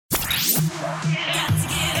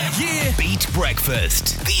Yeah. Beat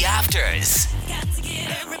Breakfast. The Afters.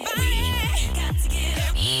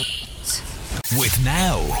 With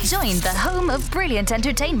Now. Join the home of brilliant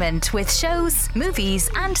entertainment with shows, movies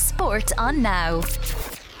and sport on Now.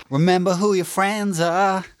 Remember who your friends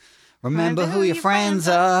are. Remember who your friends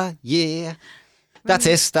are. Yeah. That's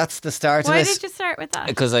it. That's the start of it. Why did you start with that?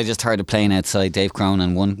 Because I just heard it playing outside. Dave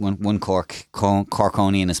Cronin, one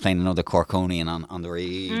Corkonian is playing another Corkonian on the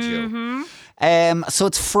radio. So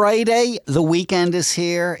it's Friday. The weekend is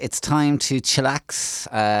here. It's time to chillax,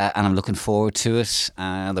 and I'm looking forward to it.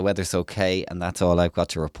 The weather's okay, and that's all I've got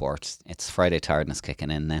to report. It's Friday tiredness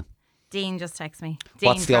kicking in now. Dean just texted me.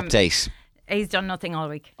 What's the update? He's done nothing all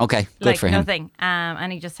week. Okay, good for him. Nothing.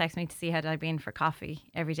 And he just texted me to see how I'd been for coffee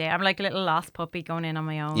every day. I'm like a little lost puppy going in on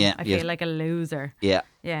my own. Yeah, I feel like a loser. Yeah.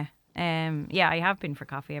 Yeah. I have been for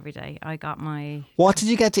coffee every day. I got my... What did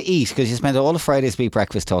you get to eat? Because you spent all of Friday's Beat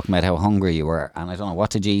Breakfast talking about how hungry you were, and I don't know, what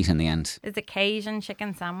did you eat in the end? It's a Cajun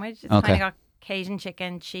chicken sandwich. It's Okay. kind of got Cajun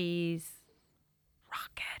chicken, cheese,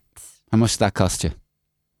 rocket. How much did that cost you?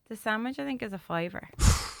 The sandwich, I think, is a $5.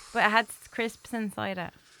 But it had crisps inside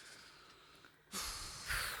it.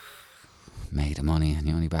 Made of money and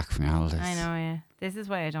you're only back from your holidays. I know, yeah. This is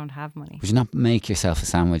why I don't have money. Would you not make yourself a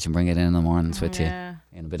sandwich and bring it in the mornings with you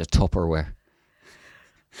in a bit of Tupperware?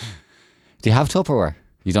 Do you have Tupperware?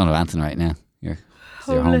 You don't have anything right now. You're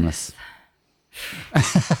homeless.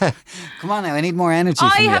 Come on now, I need more energy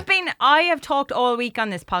from you. I have talked all week on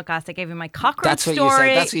this podcast. I gave you my cockroach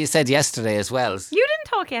story. That's what you said yesterday as well. You didn't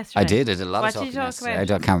talk yesterday. I did. I did a lot what of talking did you talk yesterday.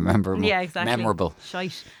 about? I can't remember. Yeah, exactly. Memorable.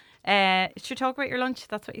 Shite. Should we talk about your lunch?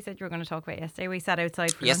 That's what you said you were going to talk about yesterday. We sat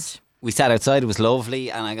outside for lunch. We sat outside. It was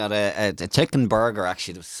lovely, and I got a chicken burger.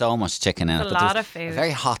 Actually, there was so much chicken in it. A lot of food. A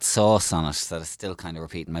very hot sauce on it that is still kind of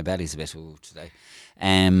repeating. My belly's a bit ooh today.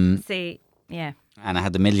 Yeah. And I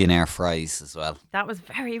had the millionaire fries as well. That was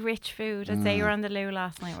very rich food. I'd say you were on the loo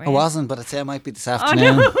last night, were you? I wasn't, but I'd say I might be this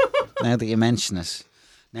afternoon. Oh, no. Now that you mention it.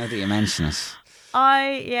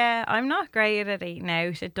 I'm not great at eating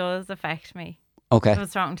out. It does affect me. Okay. I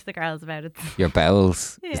was talking to the girls about it. Your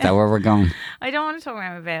bowels. Yeah. Is that where we're going? I don't want to talk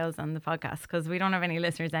about my bowels on the podcast because we don't have any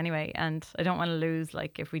listeners anyway, and I don't want to lose,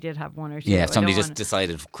 like, if we did have one or two. Yeah, if somebody just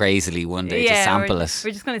decided crazily one day to sample it.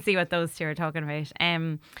 We're just going to see what those two are talking about.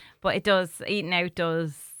 But it does, eating out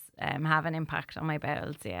does have an impact on my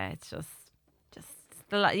bowels. Yeah, it's just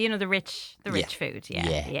the rich food.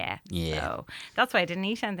 Yeah. So that's why I didn't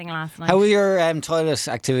eat anything last night. How were your toilet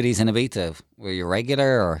activities in Ibiza? Were you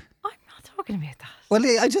regular or? I'm not talking about that. Well,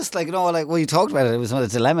 I just you talked about it. It was a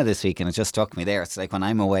dilemma this week, and it just struck me there. It's like when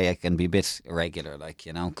I'm away, I can be a bit irregular,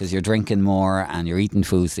 because you're drinking more and you're eating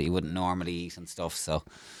foods that you wouldn't normally eat and stuff. So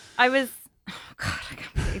I was. Oh God, I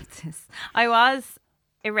can't believe this. I was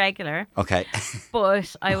irregular. Okay.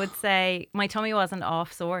 But I would say my tummy wasn't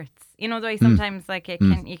off sorts. You know the way sometimes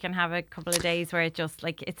you can have a couple of days where it just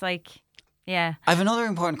yeah. I have another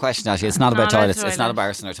important question to ask you. It's not about toilets. It's not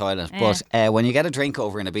embarrassing or toilet. Yeah. But when you get a drink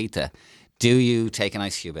over in Ibiza, do you take an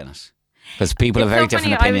ice cube in it? Because people have very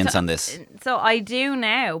different opinions on this. So I do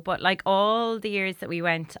now, but like all the years that we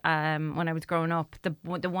went when I was growing up,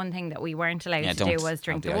 the one thing that we weren't allowed to do was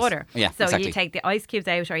drink the water. Yeah, so exactly. you take the ice cubes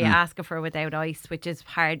out or you ask for it without ice, which is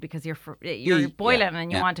hard because you're boiling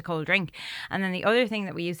and you want a cold drink. And then the other thing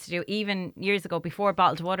that we used to do, even years ago before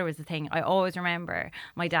bottled water was a thing, I always remember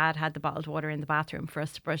my dad had the bottled water in the bathroom for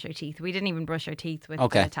us to brush our teeth. We didn't even brush our teeth with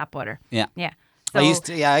the tap water. Yeah. So,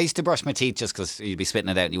 I used to brush my teeth just because you'd be spitting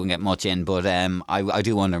it out and you wouldn't get much in. But I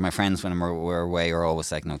do wonder, my friends when we're away are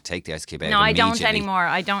always like, no, take the ice cube out. No, I don't anymore.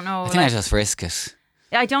 I don't know. I think I just risk it.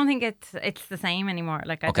 I don't think it's the same anymore.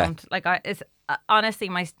 Like honestly,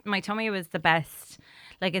 my tummy was the best.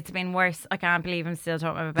 Like it's been worse. I can't believe I'm still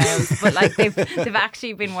talking about bowels, but like they've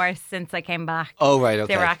actually been worse since I came back. Oh right,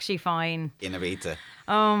 okay. They were actually fine. In Ibiza.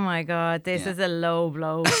 Oh my God, this is a low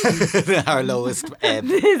blow. Our lowest ebb.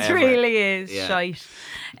 This ever. really is shite.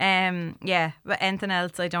 But anything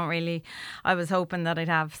else, I was hoping that I'd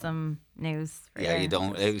have some news. You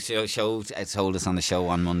don't. It told us on the show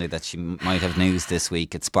on Monday that she might have news this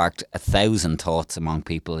week. It sparked 1,000 thoughts among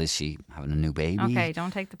people. Is she having a new baby? Okay,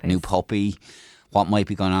 don't take the piss. New puppy. What might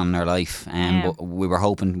be going on in her life? But we were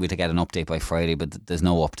hoping we'd get an update by Friday, but there's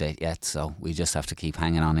no update yet, so we just have to keep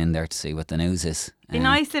hanging on in there to see what the news is. It'd be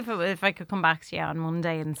nice if I could come back to you on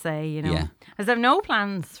Monday and say, because I've no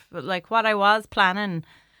plans. But like what I was planning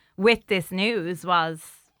with this news was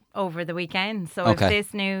over the weekend. So if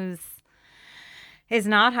this news is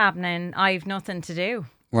not happening, I've nothing to do.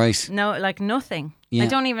 Right. No, like nothing. Yeah. I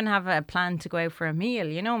don't even have a plan to go out for a meal.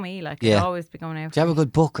 You know me, I'd always be going out. Do you have a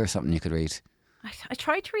good book or something you could read? I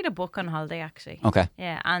tried to read a book on holiday, actually. Okay.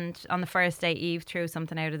 Yeah, and on the first day, Eve threw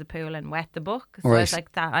something out of the pool and wet the book. So Right. I was like,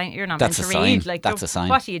 you're not That's meant to a read. sign. Like, That's a sign.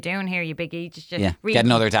 What are you doing here, you big E? Just read. Get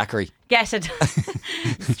another daiquiri. Get it.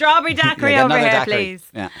 Strawberry daiquiri get over another here, daiquiri. please.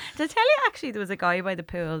 Yeah. Did I tell you, actually, there was a guy by the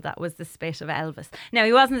pool that was the spit of Elvis. No,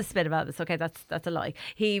 he wasn't the spit of Elvis. Okay, that's a lie.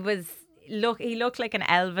 He looked like an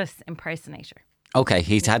Elvis impersonator. Okay,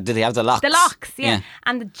 did he have the locks? The locks, yeah.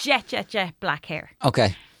 And the jet black hair.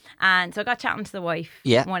 Okay. And so I got chatting to the wife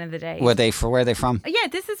one of the days. Where are they from? Yeah,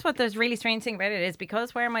 this is what the really strange thing about it is,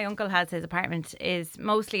 because where my uncle has his apartment is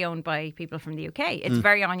mostly owned by people from the UK. It's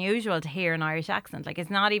very unusual to hear an Irish accent. Like,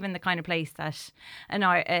 it's not even the kind of place that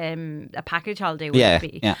a package holiday would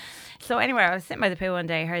be. Yeah. So anyway, I was sitting by the pool one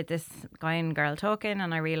day, I heard this guy and girl talking,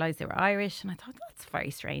 and I realised they were Irish, and I thought, that's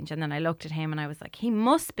very strange. And then I looked at him and I was like, he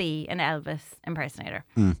must be an Elvis impersonator.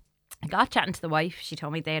 I got chatting to the wife. She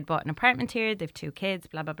told me they had bought an apartment here. They've 2 kids,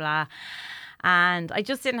 blah, blah, blah. And I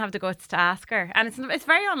just didn't have the guts to ask her. And it's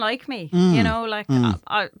very unlike me, you know, like,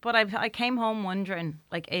 but I came home wondering,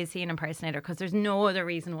 like, is he an impersonator? Because there's no other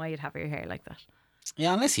reason why you'd have your hair like that.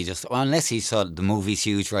 Yeah, unless he saw the movie's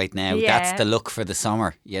huge right now. Yeah. That's the look for the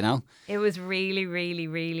summer, you know? It was really, really,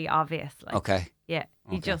 really obvious. Like, Okay. Yeah,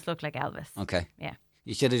 he just looked like Elvis. Okay. Yeah.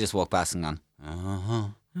 You should have just walked past and gone,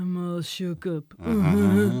 I'm all shook up.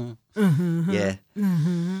 Yeah.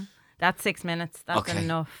 That's 6 minutes. That's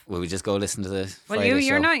enough. Will we just go listen to the Well, Friday you're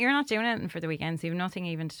show? you're not doing anything for the weekend, so you've nothing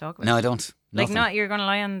even to talk about. No, I don't. Like, Nothing. you're going to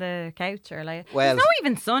lie on the couch or lie. Well, there's no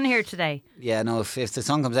even sun here today. Yeah, no, if the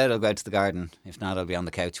sun comes out, I'll go out to the garden. If not, I'll be on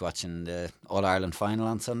the couch watching the All-Ireland final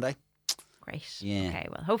on Sunday. Great. Yeah. Okay,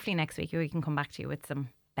 well, hopefully next week we can come back to you with some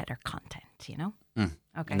better content, you know?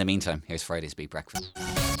 Okay. In the meantime, here's Friday's Beat Breakfast. Beat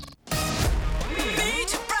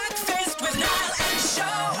Breakfast with Niall and Show.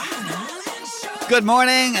 Good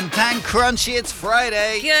morning and thank Crunchy, it's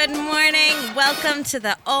Friday. Good morning. Welcome to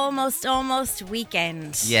the almost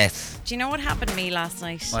weekend. Yes. Do you know what happened to me last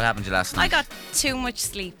night? What happened to you last night? I got too much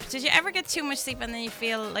sleep. Did you ever get too much sleep and then you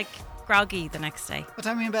feel like groggy the next day? What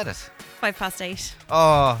time were you in bed at? 8:05.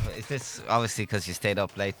 Oh, is this obviously because you stayed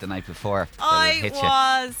up late the night before? I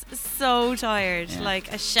was so tired,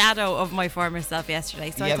 like a shadow of my former self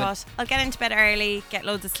yesterday. So Yeah, I thought, I'll get into bed early, get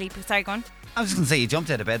loads of sleep. Sorry, go on. I was just going to say, you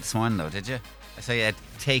jumped out of bed this morning though, did you? I saw you had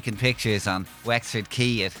taken pictures on Wexford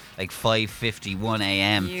Quay at like 5:51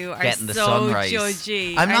 a.m. You are getting the so sunrise.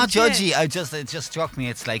 judgy, I'm not aren't you? judgy. It just struck me.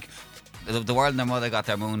 It's like the world and their mother got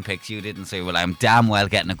their moon pics. You didn't say, well, I'm damn well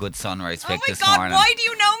getting a good sunrise pic this God, morning. why do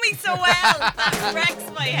you know me so well? That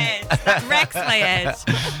wrecks my head.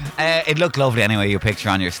 It looked lovely anyway, your picture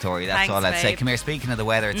on your story. That's Thanks, all I'd say. babe. Come here, speaking of the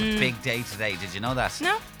weather, it's a big day today. Did you know that?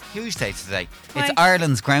 No. Huge day today. Why? It's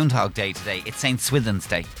Ireland's Groundhog Day today. It's St. Swithin's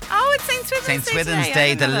Day. Oh, it's St. Swithin's St. Day Swithin's today. I Day.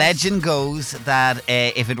 didn't The know that. legend goes that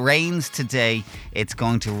if it rains today, it's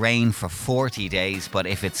going to rain for 40 days. But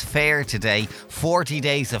if it's fair today, 40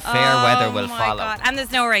 days of fair weather will Oh my follow. God. And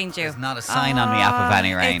there's no rain due. There's not a sign on the app of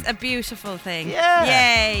any rain. It's a beautiful thing. Yeah.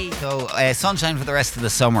 Yay. So sunshine for the rest of the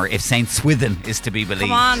summer, if St. Swithin is to be believed.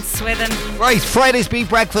 Come on, Swithin. Right, Friday's Beat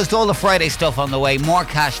Breakfast, all the Friday stuff on the way. More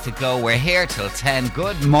cash to go. We're here till 10.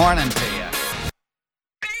 Good morning to you.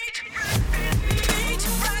 Beat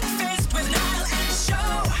Breakfast with Niall and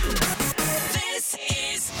Show. This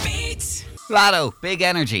is Beat. Lotto, big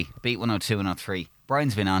energy. Beat 102 and 103.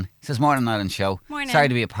 Brian's been on. He says, morning, Niall and Show. Morning. Sorry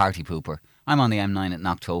to be a party pooper. I'm on the M9 at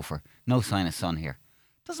Knocktover. No sign of sun here.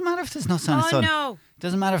 Doesn't matter if there's no sign of sun. no.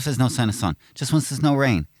 Doesn't matter if there's no sign of sun. Just once there's no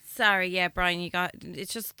rain. Sorry, yeah, Brian,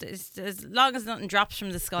 it's as long as nothing drops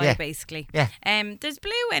from the sky, Yeah. basically. Yeah. There's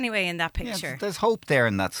blue anyway in that Yeah, picture. there's hope there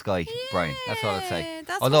in that sky, Brian. That's all I'd say. Yeah,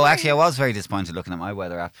 that's Although, what actually, I was very disappointed looking at my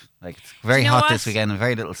weather app. Like, it's very Do you know hot what? this weekend and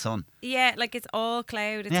very little sun. Yeah, like it's all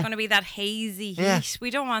cloud. It's Yeah. going to be that hazy heat. Yeah.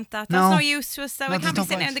 We don't want that. No. That's no use to us. So No, we there's can't be no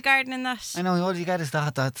sitting out point. in the garden in that. I know, all you get is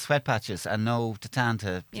the sweat patches and no tan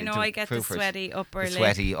to You know, to I get the prove for it. sweaty upper The lip.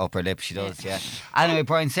 sweaty upper lip, she does, yeah. Anyway,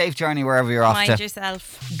 Brian, safe journey wherever you're off Mind to.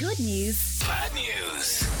 yourself. Good news. Bad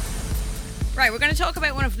news. Right, we're going to talk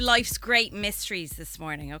about one of life's great mysteries this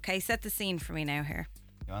morning. Okay, set the scene for me now here.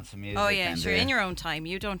 You want some music? Oh yeah, then, sure. do you? In your own time.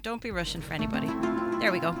 You don't be rushing for anybody.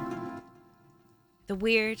 There we go. The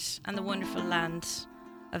weird and the wonderful land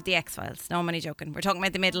of the X-Files. No, I'm only joking. We're talking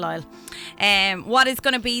about the Middle Isle. What is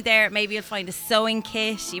going to be there? Maybe you'll find a sewing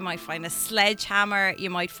kit. You might find a sledgehammer. You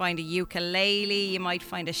might find a ukulele. You might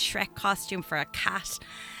find a Shrek costume for a cat.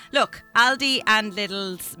 Look, Aldi and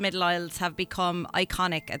Lidl's Middle Isles have become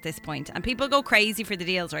iconic at this point, and people go crazy for the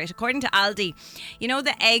deals, right? According to Aldi, you know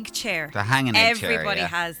the egg chair? The hanging egg chair, Everybody yeah.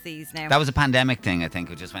 has these now. That was a pandemic thing, I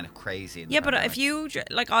think. It just went crazy. in the Yeah, but pandemic. if you,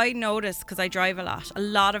 like I notice, because I drive a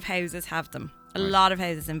lot of houses have them. A lot of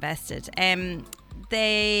houses invested.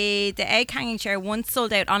 The egg hanging chair once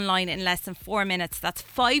sold out online in less than 4 minutes. That's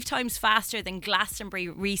 5 times faster than Glastonbury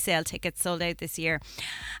resale tickets sold out this year.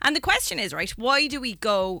 And the question is, right, why do we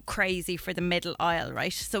go crazy for the middle aisle,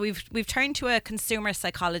 right? So we've turned to a consumer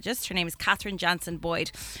psychologist. Her name is Catherine Jansen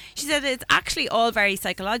Boyd. She said it's actually all very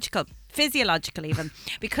psychological. Physiological even,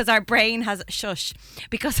 because our brain has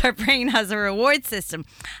a reward system,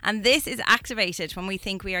 and this is activated when we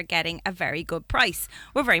think we are getting a very good price.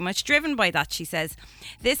 We're very much driven by that, she says.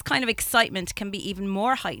 This kind of excitement can be even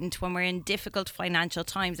more heightened when we're in difficult financial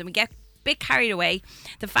times and we get a bit carried away.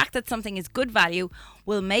 The fact that something is good value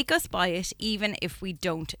will make us buy it even if we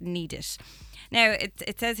don't need it. Now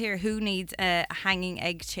it says here, who needs a hanging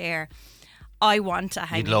egg chair? I want a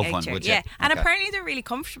hanging You'd love egg one, chair. would you? Yeah, and Okay. apparently they're really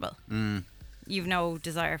comfortable. You've no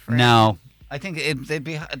desire for it. No. I think they'd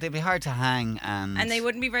be hard to hang, and they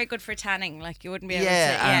wouldn't be very good for tanning. Like, you wouldn't be able to.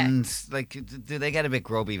 and like, do they get a bit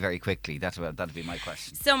grubby very quickly? That'd be my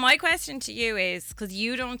question. So my question to you is, because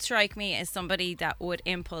you don't strike me as somebody that would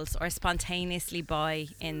impulse or spontaneously buy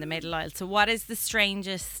in the middle aisle. So what is the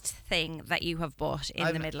strangest thing that you have bought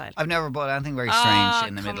in the middle aisle? I've never bought anything very strange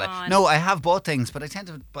in the come middle aisle. on. No, I have bought things, but I tend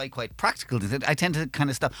to buy quite practical things. I tend to kind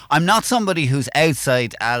of stuff. I'm not somebody who's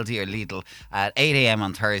outside Aldi or Lidl at 8 a.m.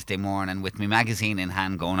 on Thursday morning with my magazine in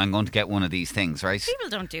hand going, I'm going to get one of these things, right? People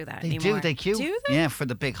don't do that They anymore. do, they queue. Do they? Yeah, for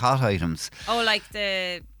the big hot items. Oh, like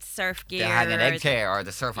the surf gear. The hanging or egg chair or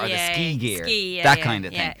the surf or the Yeah, ski gear. ski, that yeah, kind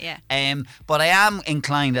of yeah, thing. yeah. But I am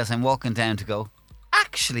inclined as I'm walking down to go,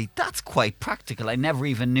 actually, that's quite practical. I never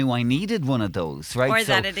even knew I needed one of those, right? Or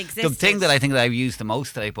that it The existed. thing that I think that I used the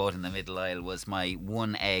most that I bought in the middle aisle was my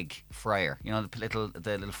 1 egg fryer. You know, the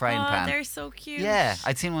little frying Oh, pan. they're so cute. Yeah,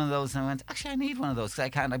 I'd seen one of those and I went, actually, I need one of those because I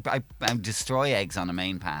can't. I destroy eggs on a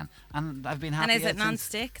main pan, and I've been happy. And is it since.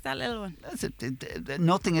 non-stick, that little one? That's it.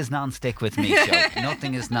 Nothing is non-stick with me, Joe.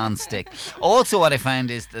 Nothing is non-stick. Also, what I found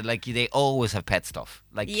is that like they always have pet stuff,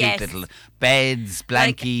 like Yes. cute little beds,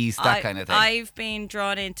 blankies, that kind of thing. I've been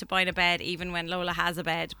drawn into buying a bed even when Lola has a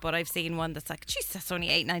bed, but I've seen one that's like, geez, that's only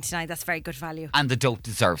 $8.99. That's very good value. And the dope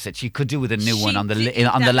deserves it. She could do with a new one on the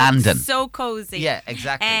That landing. looks so cozy. Yeah,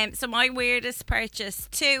 exactly. So my weirdest purchase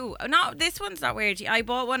too. No, this one's not weird. I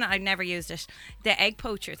bought one. I've never used it. The egg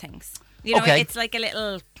poacher things. You know, Okay. it's like a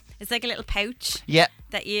little pouch. Yeah.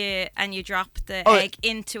 That you drop the Oh, egg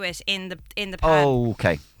into it in the pan. Oh,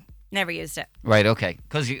 okay. Never used it. Right, okay.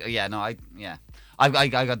 Because I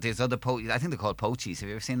got these other I think they're called poachies. Have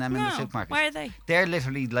you ever seen them in the No, supermarket? where are they? They're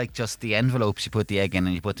literally like just the envelopes you put the egg in,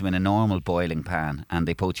 and you put them in a normal boiling pan, and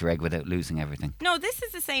they poach your egg without losing everything. No, this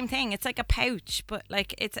is the same thing. It's like a pouch, but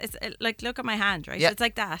like it's like, look at my hand, right? Yeah. It's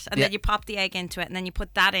like that, and Yeah. then you pop the egg into it, and then you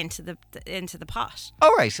put that into the pot.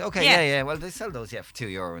 Oh right, okay, Yeah. yeah. Well, they sell those for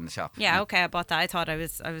 €2 in the shop. Yeah, okay, I bought that. I thought I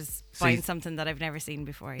was buying See- something that I've never seen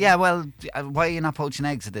before. Yeah, well, why are you not poaching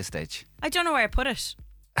eggs at this stage? I don't know where I put it.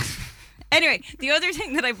 Anyway, the other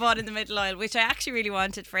thing that I bought in the middle aisle, which I actually really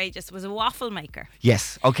wanted for ages, was a waffle maker.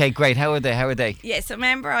 Yes. Okay, great. How are they? Yeah, so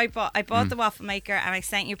remember I bought the waffle maker and I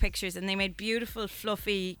sent you pictures and they made beautiful,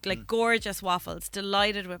 fluffy, like gorgeous waffles.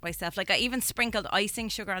 Delighted with myself. Like I even sprinkled icing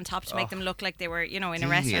sugar on top to make them look like they were, in a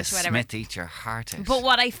restaurant or whatever. Smith, eat your heart out. But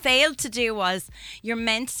what I failed to do was, you're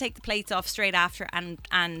meant to take the plates off straight after and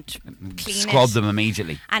clean Scrub it. them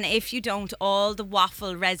immediately. And if you don't, all the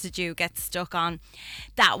waffle residue gets stuck on.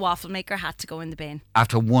 That waffle maker had to go in the bin.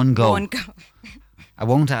 After one go. One go. I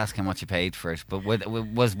won't ask how much you paid for it, but were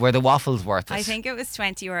the waffles worth it? I think it was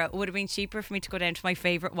 €20. It would have been cheaper for me to go down to my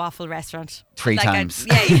favourite waffle restaurant. Three times.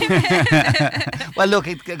 Yeah. Well, look,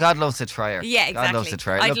 God loves a trier. Yeah, exactly. God loves a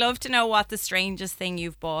trier. I'd Look, love to know what the strangest thing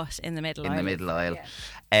you've bought in the middle aisle. in the middle aisle.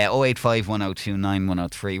 085 102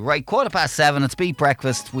 9103. Right, 7:15. It's Beat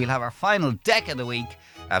Breakfast. We'll have our final deck of the week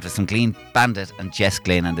after some Clean Bandit and Jess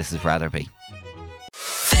Glynn, and this is Rather Be.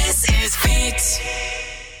 This is Beat.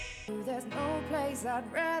 There's no place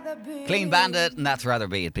I'd rather be. Clean Bandit, and that's Rather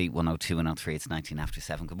Be at Beat 102 and 103. It's 19 after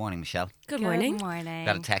 7. Good morning, Michelle. Good morning. Good morning.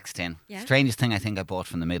 Got a text in. Yeah. Strangest thing I think I bought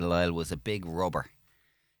from the middle aisle was a big rubber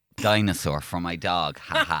dinosaur for my dog.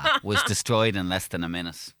 Haha. Was destroyed in less than a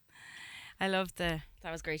minute. I love the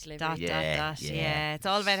That was great, Olivia. dot, Yeah, dot. yeah. Yeah, it's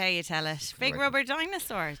all about how you tell it. Big Right. rubber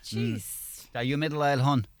dinosaur. Jeez. Are you a middle aisle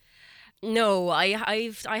hun? No, I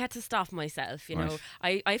had to stop myself.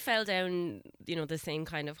 Right. I fell down the same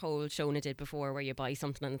kind of hole Shona did before, where you buy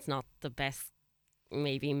something and it's not the best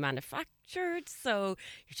maybe manufactured, so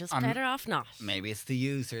you're just better off not. Maybe it's the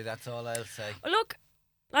user, that's all I'll say. Look,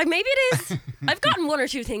 like maybe it is. I've gotten one or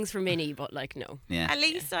two things from Minnie, but like no. Yeah. At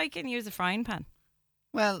least I can use a frying pan.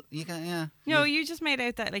 Well, you can, yeah. No, you just made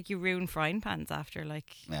out that like you ruin frying pans after like.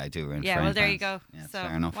 Yeah, I do ruin Yeah, frying well, there you pans. go. Yeah, So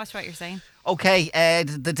fair enough. watch what you're saying. Okay,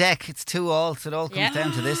 the deck, it's 2-all, so it all comes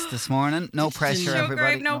down to this morning. No pressure, Sugar,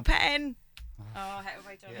 everybody. I've no pen. Oh, how have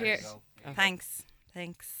I done Here. it? Thanks.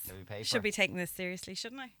 Shall we pay for Should it? be taking this seriously,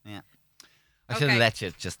 shouldn't I? Yeah. I should have Okay. let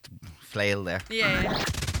you just flail there. Yeah.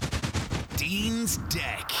 Dean's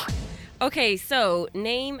Deck. Okay, so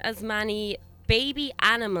name as many baby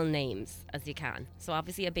animal names as you can. So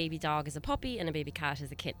obviously a baby dog is a puppy and a baby cat is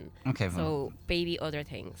a kitten. Okay, So baby other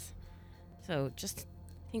things. So just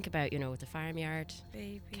think about, the farmyard,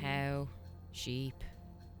 Baby. cow, sheep,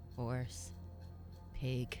 horse,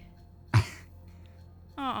 pig,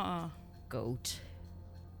 Oh, goat.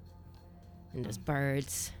 And there's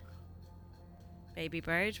birds. baby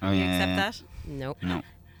bird. Oh, Will you yeah, accept yeah. that? Nope. No.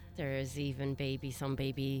 There's even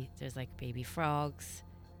there's like baby frogs,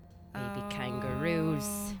 baby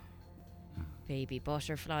kangaroos, baby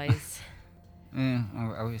butterflies. Yeah,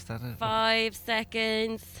 are we started? 5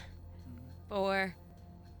 seconds. 4.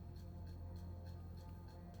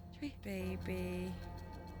 Baby.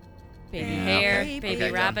 Baby Yeah, hare, okay. baby Okay,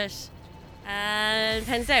 done. rabbit. And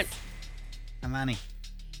pens down. How many?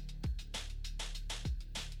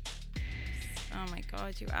 Oh my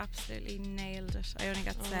God, you absolutely nailed it. I only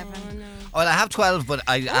got 7. Oh no. Well, I have 12, but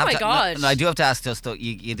I have my to, God. no, I do have to ask just though,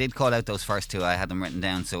 you did call out those first two. I had them written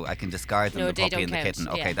down, so I can discard them, No, the they puppy don't and the count, kitten.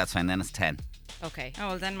 Okay, yeah. that's fine. Then it's 10. Okay. Oh,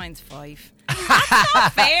 well, then mine's 5. That's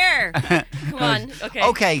not fair. Come on. Okay.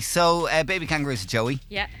 Okay, so baby kangaroo is a Joey.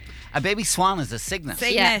 Yeah. A baby swan is a Cygnus.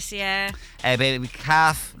 Cygnus, yeah. A baby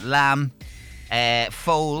calf, lamb,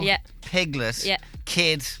 foal, Yeah. piglet, Yeah.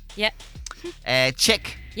 kid, Yeah.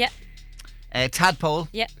 chick, Yeah. tadpole,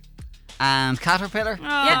 Yeah. and caterpillar, Oh.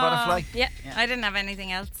 or butterfly. Yeah. I didn't have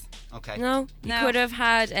anything else. Okay. No. You No. could have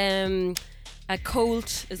had a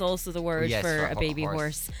colt is also the word Yes, for for a a baby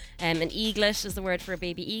horse. horse. An eaglet is the word for a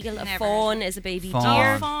baby eagle. A Never fawn is a baby Fawn.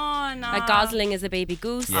 deer. Fawn. A gosling is a baby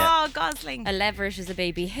goose. Yeah. Oh, gosling. A leveret is a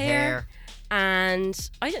baby hare. Hare. And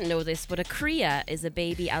I didn't know this, but a cria is a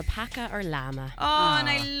baby alpaca or llama. Oh, and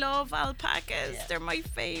I love alpacas. They're my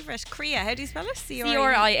favourite. Cria, how do you spell it?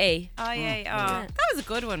 C-R-I-A. C-R-I-A. Oh, Yeah. that was a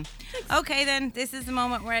good one. Okay, then, this is the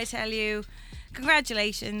moment where I tell you,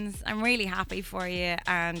 congratulations. I'm really happy for you,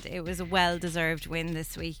 and it was a well-deserved win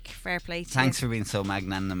this week. Fair play to Thanks you. for being so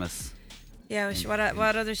magnanimous. Yeah, what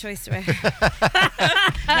other choice do I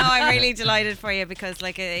have? No, I'm really delighted for you because,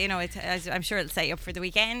 like, I'm sure it'll set you up for the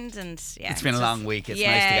weekend, and yeah, It's been a just- long week. It's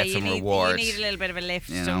yeah, nice to get you some need, rewards. You need a little bit of a lift,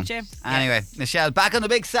 You know. don't you? Anyway, Michelle, back on the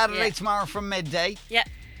big Saturday Yeah. tomorrow from midday. Yeah.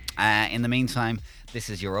 In the meantime, this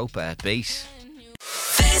is Europa at Beat.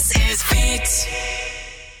 This is Beat.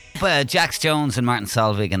 Jax Jones and Martin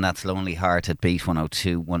Solveig, and that's Lonely Heart at Beat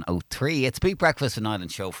 102, 103. It's Beat Breakfast and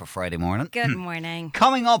Island Show for Friday morning. Good morning.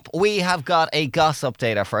 Coming up, we have got a goss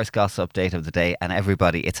update, our first goss update of the day, and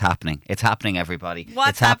everybody, it's happening. It's happening, everybody.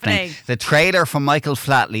 What's it's happening. happening? The trailer for Michael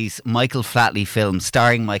Flatley's Michael Flatley film,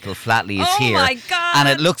 starring Michael Flatley, is Oh here. my God. And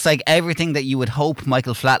it looks like everything that you would hope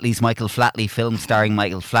Michael Flatley's Michael Flatley film starring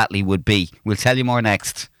Michael Flatley would be. We'll tell you more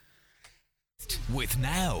next. With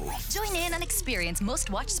Now. Join in and experience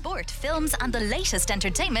must-watch sport, films, and the latest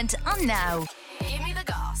entertainment on Now. Give me the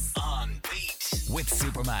goss. On Beat. With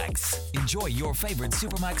Supermax. Enjoy your favourite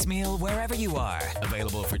Supermax meal wherever you are.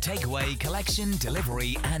 Available for takeaway, collection,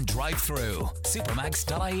 delivery, and drive-through.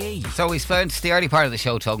 Supermax.ie. So we spent the early part of the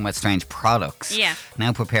show talking about strange products. Yeah.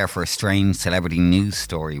 Now prepare for a strange celebrity news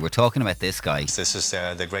story. We're talking about this guy. This is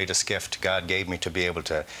the greatest gift God gave me to be able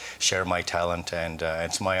to share my talent, and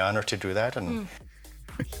it's my honour to do that. And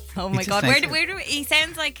Oh my just God, makes where do he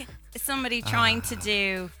sounds like somebody trying to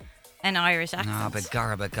do an Irish accent. No, but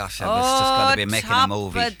Garba, gosh, I was just going to be making a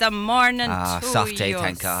movie. Top of the morning to soft day, you,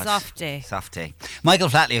 thank God. Soft day. Soft day. Michael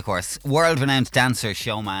Flatley, of course, world-renowned dancer,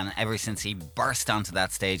 showman, ever since he burst onto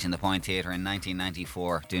that stage in the Point Theatre in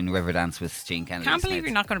 1994 doing Riverdance with Gene Kennedy. Can't believe Smith.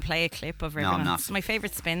 you're not going to play a clip of No, Riverdance. I'm not. It's my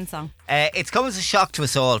favourite spin song. It's come as a shock to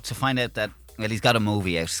us all to find out that, well, he's got a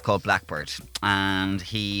movie out. It's called Blackbird. And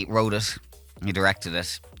he wrote it, he directed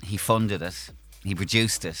it, he funded it, he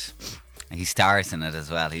produced it, and he stars in it as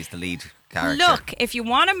well. He's the lead character. Look, if you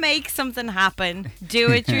want to make something happen, do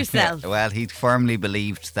it yourself. Well, he firmly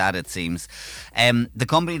believed that, it seems. The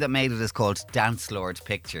company that made it is called Dance Lord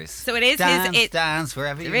Pictures. So it is dance, his... dance,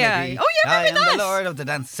 wherever you Yeah. may be. Oh, yeah, I am remember that. the Lord of the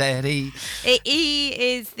Dance, said he.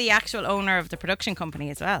 He is the actual owner of the production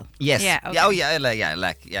company as well. Yes. Yeah. Okay. Oh,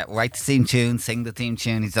 yeah. Write the theme tune, sing the theme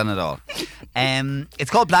tune. He's done it all. It's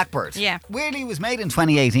called Blackbird. Yeah. Weirdly, it was made in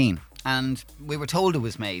 2018. and we were told it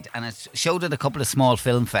was made, and it showed at a couple of small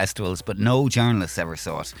film festivals, but no journalists ever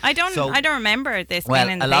saw it. I don't remember this Well,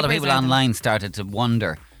 being in the a lot of papers people or anything. online started to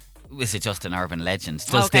wonder, is it just an urban legend?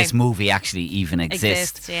 Does this movie actually even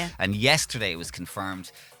exist? Exists, yeah. And yesterday it was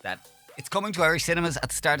confirmed that it's coming to Irish cinemas at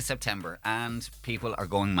the start of September, and people are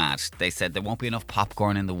going mad. They said there won't be enough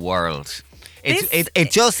popcorn in the world.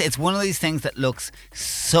 It's one of these things that looks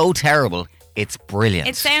so terrible. It's brilliant.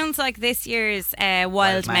 It sounds like this year's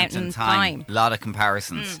Wild Mountain Thyme. A lot of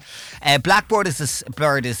comparisons. Blackbird is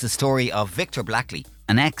the story of Victor Blackley,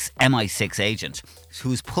 an ex-MI6 agent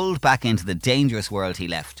who's pulled back into the dangerous world he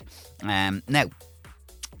left. Now,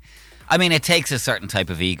 I mean, it takes a certain type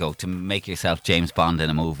of ego to make yourself James Bond in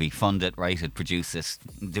a movie. Fund it, write it, produce it,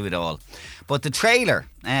 do it all. But the trailer,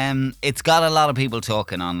 it's got a lot of people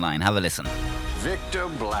talking online. Have a listen. Victor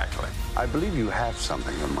Blackley, I believe you have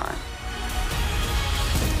something in mind.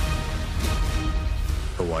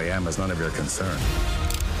 Who I am is none of your concern.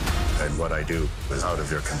 And what I do is out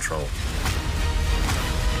of your control.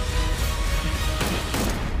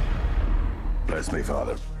 Bless me,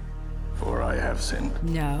 Father, for I have sinned.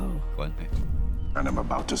 No. And I'm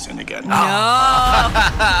about to sin again. No.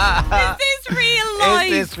 Is this real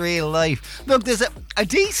life? Is this real life? Look, there's a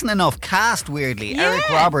decent enough cast, weirdly. Yeah. Eric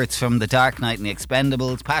Roberts from The Dark Knight and The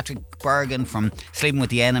Expendables, Patrick Bergen from Sleeping with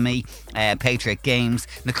the Enemy, Patriot Games,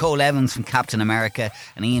 Nicole Evans from Captain America,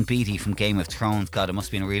 and Ian Beattie from Game of Thrones. God, it must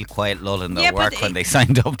have been a real quiet lull in their work when they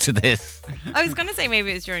signed up to this. I was going to say maybe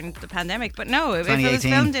it was during the pandemic, but no, it was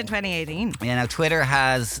 2018. filmed in 2018. Yeah, now Twitter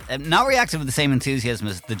has not reacted with the same enthusiasm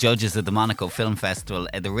as the judges at the Monaco Film Festival.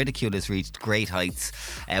 The ridicule has reached great heights.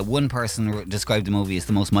 One person described the movie as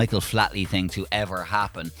the most Michael Flatley thing to ever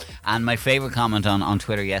happen. And my favourite comment on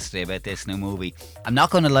Twitter yesterday about this new movie, I'm not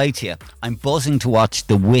going to lie to you, I'm buzzing to watch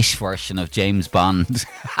the Wish version of James Bond.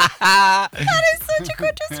 That is such a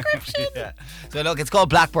good description. Yeah. So look, it's called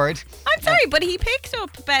Blackbird. I'm sorry, but he picked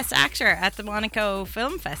up Best Actor at the Monaco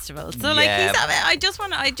Film Festival. So like, Yeah. I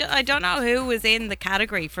don't know who was in the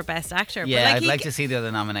category for Best Actor. Yeah, but I'd like to see the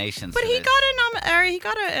other nominations. But for he this.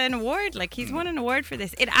 got an award. Like, he's won an award for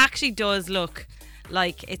this. It actually does look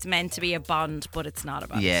like it's meant to be a Bond, but it's not a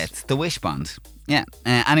Bond. Yeah, it's the Wish Bond. Yeah.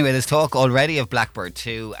 Anyway, there's talk already of Blackbird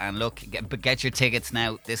 2, and look, get your tickets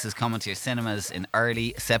now. This is coming to your cinemas in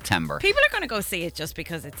early September. People are going to go see it just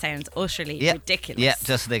because it sounds utterly ridiculous. Yeah,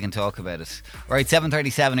 just so they can talk about it. Right,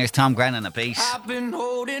 7:37. Here's Tom Grennan at Beat. I've been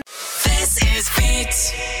holding. This is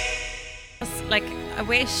Beat. Like, I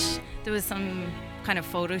wish there was some kind of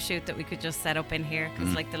photo shoot that we could just set up in here,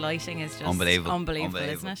 because like the lighting is just unbelievable,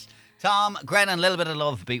 isn't it? Tom Grennan, a little bit of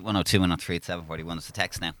love. Beat 102 103 at 741. It's a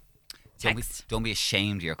text now. Don't be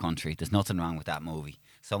ashamed of your country. There's nothing wrong with that movie.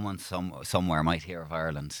 Someone somewhere might hear of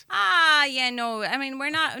Ireland. Yeah, no. I mean,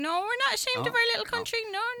 we're not ashamed of our little country.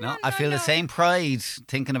 No. I feel the same pride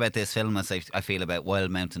thinking about this film as I feel about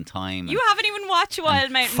Wild Mountain Thyme. You haven't even watched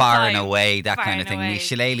Wild Mountain Far Thyme. and Away, that Far kind of thing. and Away.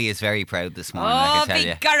 Shillelagh is very proud this morning, I can tell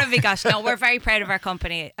you. Gosh. No, we're very proud of our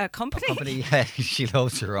company. Company, yeah, she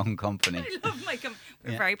loves her own company. I love my company.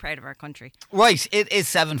 We're very proud of our country. Right, it is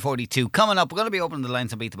 7:42. Coming up, we're going to be opening the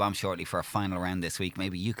lines on Beat the Bomb shortly for our final round this week.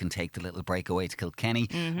 Maybe you can take the little breakaway to Kilkenny.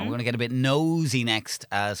 And we're going to get a bit nosy next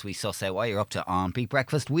as we suss out what you're up to on Beat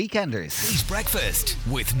Breakfast Weekenders. Beat Breakfast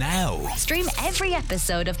with Now. Stream every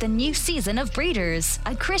episode of the new season of Breeders,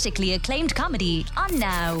 a critically acclaimed comedy on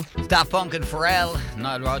Now. Daft Punk and Pharrell.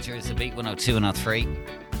 Nile Rodgers at Beat 102 and 103.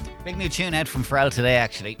 Big new tune out from Pharrell today,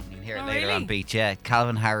 actually. You can hear it later on Beat. Yeah,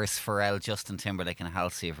 Calvin Harris, Pharrell, Justin Timberlake and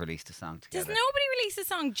Halsey have released a song together. Does nobody release a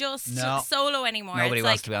song just No. solo anymore? Nobody It's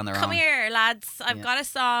wants like, to be on their Come own. here, lads. I've got a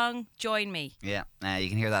song. Join me. Yeah, you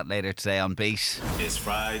can hear that later today on Beat. It's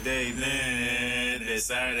Friday then, it's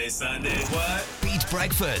Saturday, Sunday, what? Beat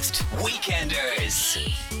Breakfast Weekenders.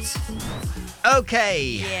 Okay.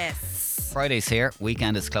 Yes. Friday's here.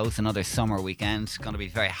 Weekend is close. Another summer weekend. It's going to be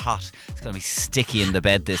very hot. It's going to be sticky in the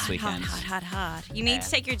bed this weekend. Hot. You need to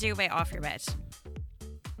take your duvet off your bed.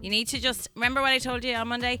 You need to just remember what I told you on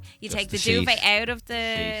Monday. You Just take the the sheet. duvet out of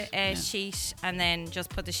the sheet and then just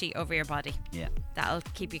put the sheet over your body. Yeah. That'll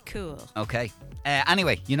keep you cool. Okay.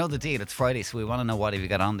 Anyway, you know the deal. It's Friday, so we want to know what have you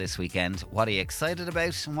got on this weekend. What are you excited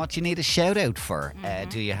about and what you need a shout out for?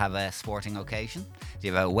 Do you have a sporting occasion? Do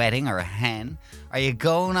you have a wedding or a hen? Are you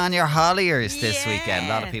going on your Holliers this weekend? A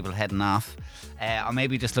lot of people heading off. Or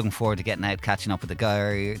maybe just looking forward to getting out, catching up with the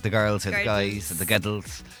girls or the guys or the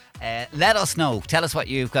giddles. Let us know. Tell us what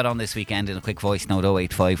you've got on this weekend in a quick voice note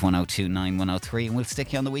 085 102 9103 and we'll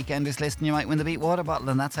stick you on the Weekenders list and you might win the Beat water bottle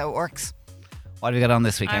and that's how it works. What have we got on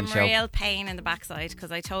this weekend I'm show? real pain in the backside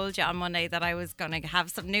because I told you on Monday that I was going to have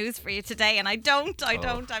some news for you today, and I don't.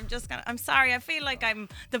 I'm sorry. I feel like I'm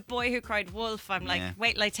the boy who cried wolf. I'm like,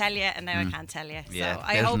 wait till I tell you, and now I can't tell you. Yeah, so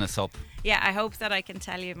I hope. building us up. Yeah, I hope that I can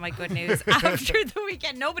tell you my good news after the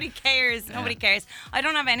weekend. Nobody cares. Nobody cares. I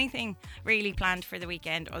don't have anything really planned for the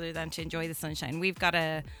weekend other than to enjoy the sunshine. We've got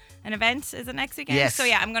an event. Is it next weekend? Yes. So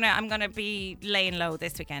yeah, I'm gonna be laying low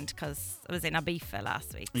this weekend because I was in Ibiza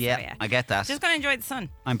last week. Yeah, so, yeah. I get that. Just gonna enjoy the sun.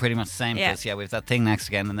 I'm pretty much the same Yeah. because we've that thing next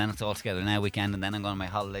weekend and then it's all together now weekend and then I'm going on my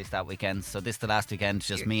holidays that weekend. So this the last weekend,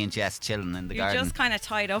 just me and Jess chilling in the You're garden. just kind of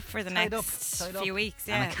tied up for the Tied next up. few weeks.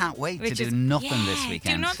 Yeah, And I can't wait Which to do is- nothing this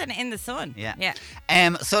weekend. Do nothing in the sun. Yeah.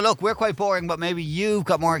 So look, we're quite boring, but maybe you've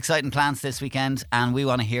got more exciting plans this weekend and we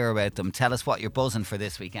want to hear about them. Tell us what you're buzzing for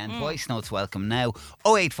this weekend. Voice notes welcome now.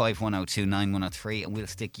 085 102 9103 and we'll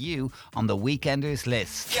stick you on the Weekenders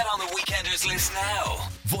list. Get on the Weekenders list now.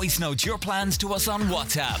 Voice note your plans to us on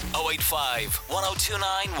WhatsApp 085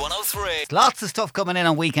 1029 103. Lots of stuff coming in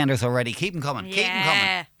on Weekenders already. Keep them coming. Keep them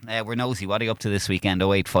Yeah. coming. We're nosy. What are you up to this weekend?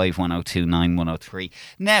 085 102 9103.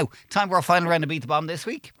 Now, time for our final round of Beat the Bomb this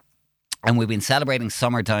week. And we've been celebrating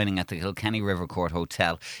summer dining at the Kilkenny River Court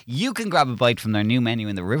Hotel. You can grab a bite from their new menu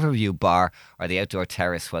in the Riverview Bar or the outdoor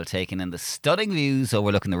terrace while taking in the stunning views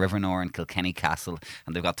overlooking the River Nore and Kilkenny Castle.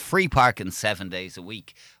 And they've got free parking 7 days a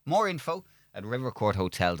week. More info at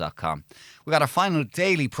rivercourthotel.com. We got our final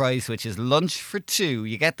daily prize, which is lunch for two.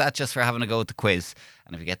 You get that just for having a go at the quiz.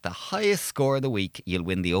 And if you get the highest score of the week, you'll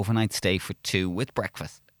win the overnight stay for two with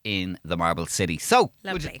breakfast in the Marble City. So,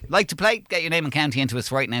 would you Lovely. like to play? Get your name and county into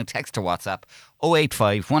us right now. Text or WhatsApp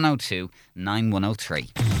 085 102 9103.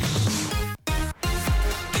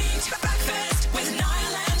 Breakfast with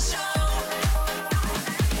Niall and Show.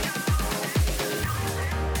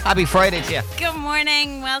 Happy Friday to you. Good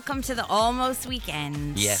morning. Welcome to the almost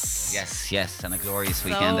weekend. Yes. And a glorious So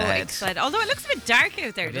weekend ahead. excited. Although it looks a bit dark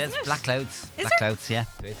out there, It is. doesn't it? Black clouds. Is Black there? clouds, yeah.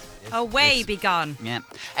 There is. Away be gone. Yeah.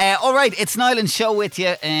 All right, it's Niall and Show with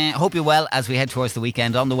you. Hope you're well as we head towards the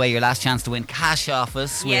weekend. On the way, your last chance to win cash off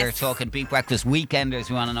us. Yes. We're talking Beat Breakfast Weekenders.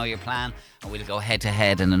 We want to know your plan. And we'll go head to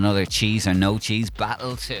head in another cheese or no cheese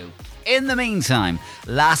battle too. In the meantime,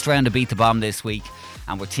 last round of Beat the Bomb this week.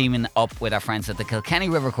 And we're teaming up with our friends at the Kilkenny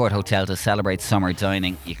River Court Hotel to celebrate summer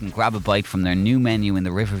dining. You can grab a bite from their new menu in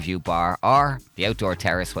the Riverview Bar or the outdoor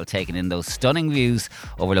terrace while taking in those stunning views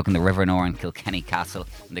overlooking the River Nore and Kilkenny Castle.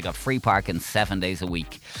 And they got free parking 7 days a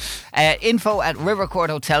week. Info at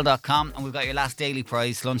rivercourthotel.com. And we've got your last daily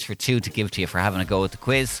prize, lunch for two, to give to you for having a go at the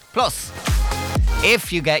quiz. Plus,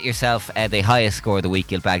 if you get yourself the highest score of the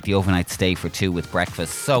week, you'll bag the overnight stay for two with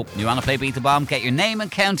breakfast. So, you want to play Beat the Bomb? Get your name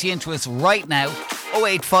and county into us right now.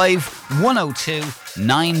 085 102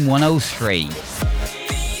 9103.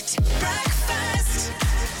 Beat Breakfast.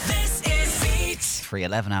 This is Beat.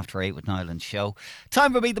 3:11 after 8 with Niall and Show.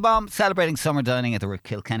 Time for Beat the Bomb, celebrating summer dining at the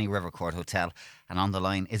Kilkenny River Court Hotel. And on the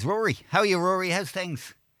line is Rory. How are you, Rory? How's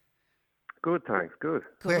things? Good, thanks. Good.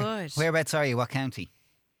 Good. Whereabouts are you? What county?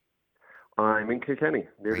 I'm in Kilkenny,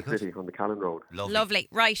 near Very the good. city, on the Callan Road. Lovely.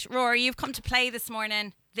 Right, Rory, you've come to play this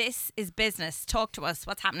morning. This is business. Talk to us.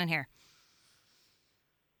 What's happening here?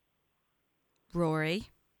 Rory.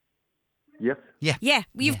 Yes. Yeah,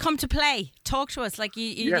 you've come to play. Talk to us. Like you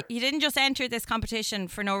Yeah. didn't just enter this competition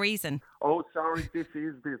for no reason. Oh, sorry. This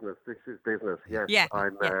is business. Yes. Yeah,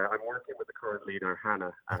 I'm yeah. I'm working with the current leader,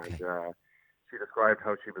 Hannah, Okay. and she described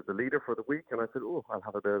how she was the leader for the week, and I said, "Oh, I'll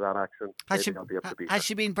have a bit of that action. Maybe I'll be able to beat her." Has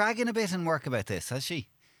she been bragging a bit in work about this? Has she?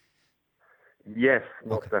 Yes,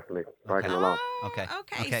 most definitely. Bragging a lot. Okay.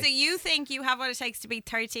 Okay. So you think you have what it takes to beat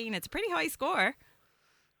 13? It's a pretty high score.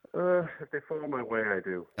 If they fall my way, I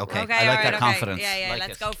do. Okay, Okay, I like alright, that okay. confidence. Yeah, Like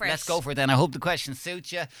let's it. go for it. Let's go for it then. I hope the question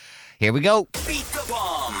suits you. Here we go. Beat the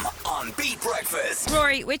Bomb on Beat Breakfast.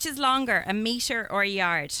 Rory, which is longer, a metre or a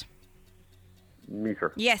yard?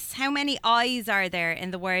 Meter. Yes. How many I's are there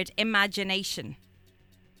in the word imagination?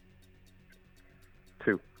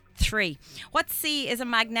 2. 3. What C is a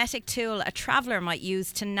magnetic tool a traveller might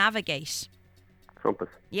use to navigate? Compass.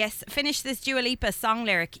 Yes. Finish this Dua Lipa song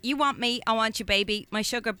lyric. You want me, I want you, baby. My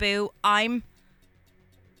sugar boo, I'm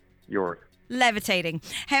Yours. levitating.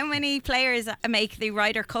 How many players make the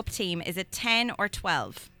Ryder Cup team? Is it 10 or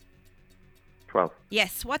 12? 12.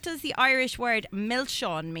 Yes. What does the Irish word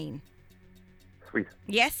milchon mean? Sweet.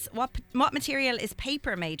 Yes. What material is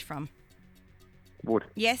paper made from? Wood.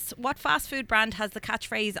 Yes. What fast food brand has the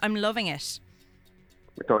catchphrase I'm loving it?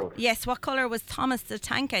 McDonald's. Yes. What colour was Thomas the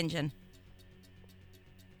Tank Engine?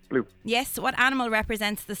 Blue. Yes. What animal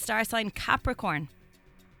represents the star sign Capricorn?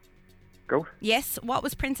 Goat. Yes. What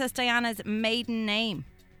was Princess Diana's maiden name?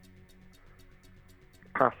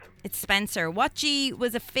 Pass. It's Spencer. What G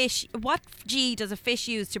does a fish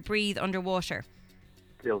use to breathe underwater?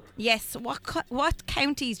 Gills. Yes. What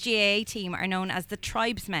county's GAA team are known as the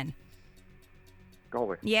Tribesmen?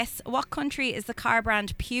 Galway. Yes. What country is the car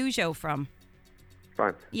brand Peugeot from?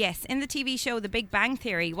 France. Yes. In the TV show The Big Bang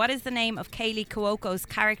Theory, what is the name of Kaylee Cuoco's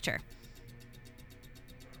character?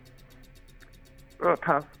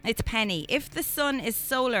 Pass. It's Penny. If the sun is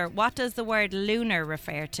solar, what does the word lunar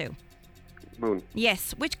refer to? Moon.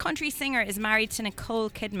 Yes. Which country singer is married to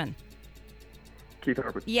Nicole Kidman? Keith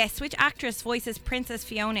Urban. Yes. Which actress voices Princess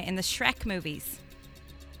Fiona in the Shrek movies?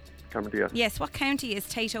 Cameron Diaz. Yes. What county is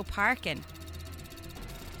Tato Park in?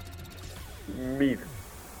 Meath.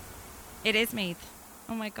 It is Meath.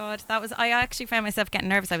 Oh my God. I actually found myself getting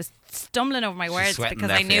nervous. I was stumbling over my words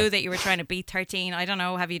because I knew that you were trying to beat 13. I don't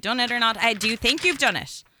know. Have you done it or not? Do you think you've done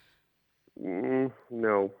it?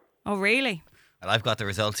 No. Oh, really? Well, I've got the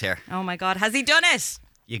results here. Oh my God. Has he done it?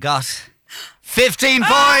 You got 15 points.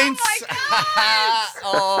 Oh my God.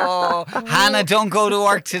 Oh, Hannah, don't go to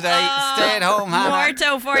work today. Stay at home, Hannah.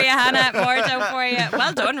 Morto for you, Hannah. Morto for you.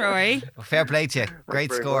 Well done, Rory. Fair play to you.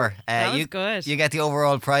 Great score. That was good. You get the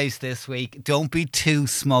overall prize this week. Don't be too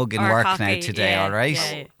smug in work now today, all right?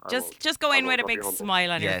 Yeah. Just go in with a big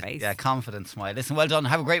smile on your face. Yeah, confident smile. Listen, well done.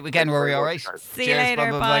 Have a great weekend, Rory, all right? See you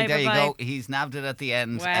later. Bye. There you go. He's nabbed it at the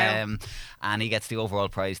end. Wow. And he gets the overall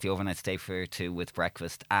prize, the overnight stay for two with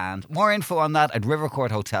breakfast. And more info on that at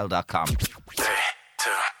rivercourthotel.com.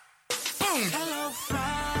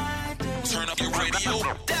 Turn up your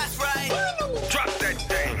radio. That's right. Drop that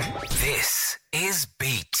thing. This is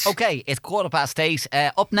Beat. Okay, it's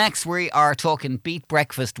 8:15. Up next, we are talking Beat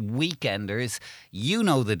Breakfast Weekenders. You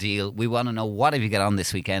know the deal. We want to know, what have you got on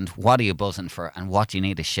this weekend? What are you buzzing for? And what do you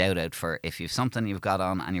need a shout out for? If you've something you've got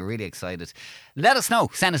on and you're really excited, let us know.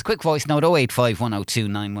 Send us a quick voice note 085 102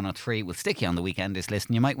 9103. We'll stick you on the Weekenders list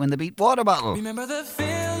and you might win the Beat water bottle. Remember the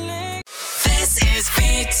feeling. This is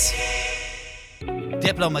Beat.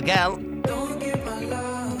 Diplo Miguel.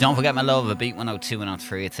 Don't forget my love at Beat 102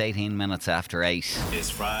 103. It's 18 minutes after 8. It's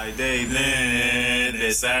Friday then,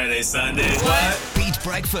 it's Saturday, Sunday. What? Beat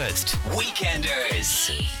Breakfast Weekenders.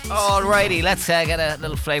 Alrighty, let's get a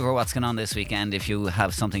little flavour of what's going on this weekend. If you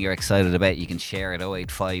have something you're excited about, you can share it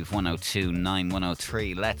 085 102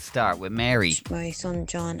 9103. Let's start with Mary. My son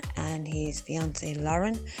John and his fiancée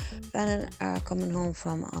Lauren Bannon are coming home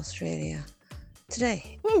from Australia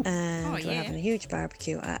today. And we're having a huge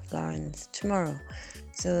barbecue at Lauren's tomorrow.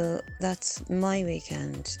 So that's my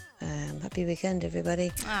weekend. Happy weekend,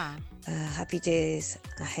 everybody. Happy days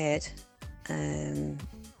ahead.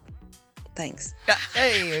 Thanks.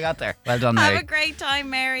 Hey, you got there. Well done, Mary. Have a great time,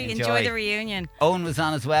 Mary. Enjoy the reunion. Owen was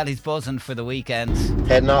on as well. He's buzzing for the weekend.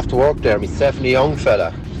 Heading off to work there. Myself and the young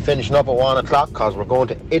fella. Finishing up at 1 o'clock because we're going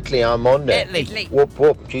to Italy on Monday. Italy. Whoop,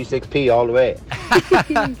 whoop. G6P all the way.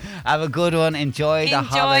 Have a good one. Enjoy the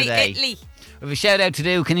holiday. Italy. We have a shout out to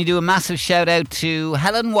do. Can you do a massive shout out to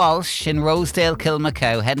Helen Walsh in Rosedale,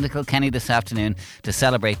 Kilmacow, heading to Kilkenny this afternoon to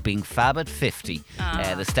celebrate being fab at 50.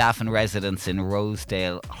 The staff and residents in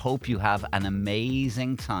Rosedale. Hope you have an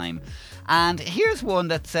amazing time. And here's one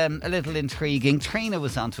that's a little intriguing. Trina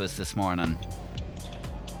was on to us this morning.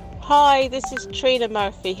 Hi, this is Trina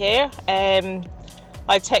Murphy here.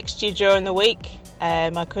 I texted you during the week.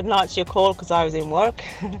 I couldn't answer your call because I was in work.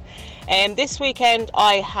 This weekend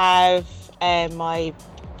I have my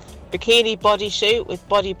bikini body shoot with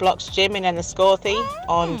Body Blocks Gym in Enniscorthy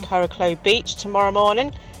on Curracloe Beach tomorrow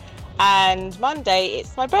morning. And Monday,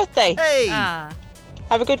 it's my birthday. Hey!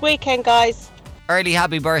 Have a good weekend, guys. Early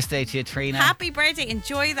happy birthday to you, Trina. Happy birthday.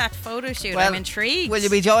 Enjoy that photo shoot. I'm intrigued. Will you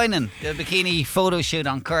be joining the bikini photo shoot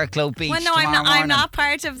on Curracloe Beach Well, no, tomorrow I'm not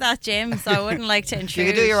part of that gym, so I wouldn't like to intrude.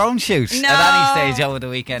 You could do your own shoot at any stage over the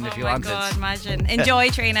weekend if you wanted. Oh my God, imagine. Enjoy,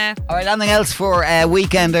 Trina. All right, anything else for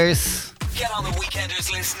Weekenders? Get on the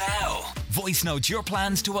Weekenders list now. Voice note your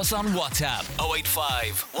plans to us on WhatsApp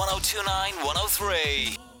 085 1029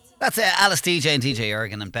 103. That's Alice DJ and DJ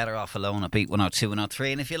Ergen and Better Off Alone at Beat 102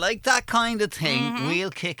 103. And if you like that kind of thing,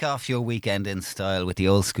 we'll kick off your weekend in style with the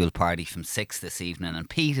old school party from 6 this evening. And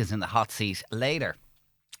Pete is in the hot seat later.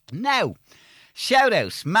 Now, shout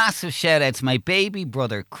out, massive shout out to my baby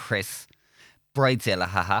brother Chris, bridezilla,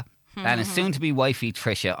 haha, and his soon to be wifey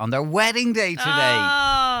Trisha on their wedding day today.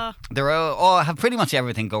 They have pretty much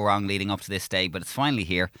everything go wrong leading up to this day, but it's finally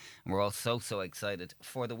here. And we're all so excited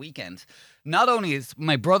for the weekend. Not only is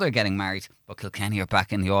my brother getting married, but Kilkenny are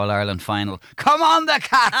back in the All-Ireland final. Come on, the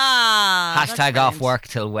Cats! Hashtag off work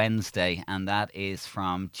till Wednesday. And that is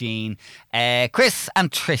from Jean. Chris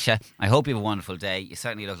and Trisha, I hope you have a wonderful day. You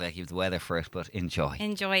certainly look like you have the weather for it, but enjoy.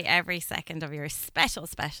 Enjoy every second of your special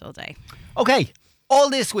day. Okay. All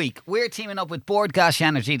this week, we're teaming up with Bord Gáis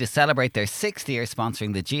Energy to celebrate their 6th year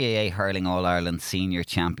sponsoring the GAA Hurling All-Ireland Senior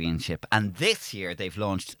Championship. And this year, they've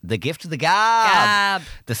launched the Gift of the Gab.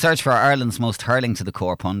 The search for Ireland's most hurling to the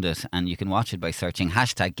core pundit. And you can watch it by searching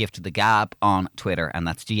hashtag Gift of the Gab on Twitter. And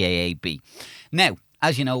that's GAAB. Now,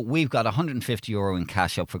 as you know, we've got €150 in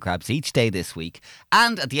cash up for grabs each day this week.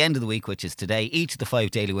 And at the end of the week, which is today, each of the 5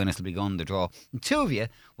 daily winners will be going in the draw. And 2 of you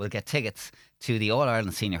will get tickets to the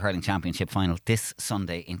All-Ireland Senior Hurling Championship final this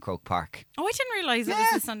Sunday in Croke Park. Oh, I didn't realise it was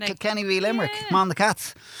this Sunday. Kenny v Limerick. Come on, the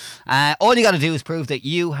Cats. All you got to do is prove that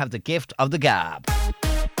you have the gift of the gab.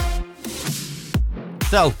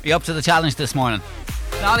 So, you up to the challenge this morning?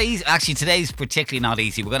 Not easy. Actually, today's particularly not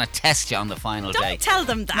easy. We're going to test you on the final day. Don't tell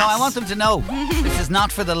them that. No, I want them to know. This is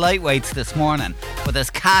not for the lightweights this morning, but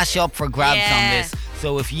there's cash up for grabs on this.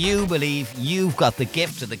 So if you believe you've got the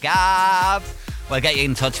gift of the gab, well, get you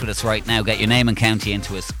in touch with us right now. Get your name and county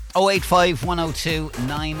into us. 085 102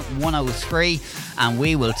 9103, and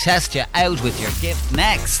we will test you out with your gift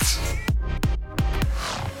next.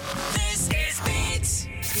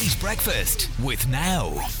 Beat Breakfast with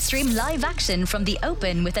Now. Stream live action from the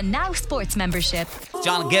Open with a Now Sports membership.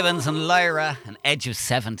 John Gibbons and Lyra, an Edge of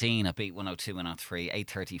 17 at Beat 102 103,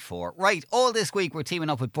 8:34. Right, all this week we're teaming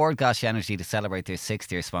up with Bord Gáis Energy to celebrate their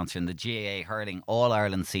 6th year sponsoring the GAA Hurling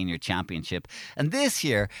All-Ireland Senior Championship. And this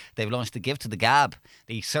year they've launched the Gift of the Gab,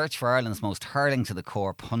 the search for Ireland's most hurling to the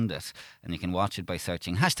core pundit. And you can watch it by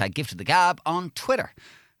searching hashtag Gift of the Gab on Twitter.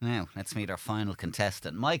 Now, let's meet our final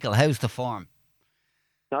contestant. Michael, how's the form?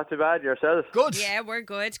 Not too bad, yourself? Good. Yeah, we're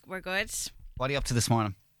good. We're good. What are you up to this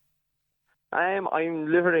morning? I'm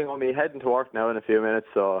literally going to be heading to work now in a few minutes,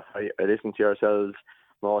 so I listen to yourselves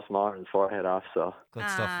most mornings before I head off. So good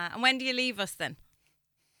stuff. And when do you leave us then?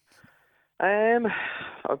 I'm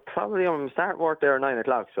starting work there at 9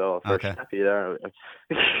 o'clock, so for happy there.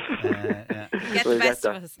 Get the best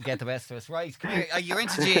of us. Get the best of us. Right, come here. You're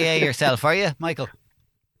into GAA yourself, are you, Michael?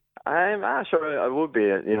 I'm sure I would be.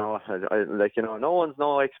 No one's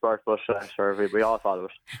no expert, but sure we all follow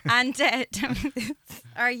it. And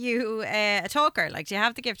are you a talker? Like, do you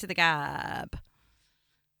have the gift of the gab?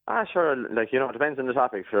 Sure. It depends on the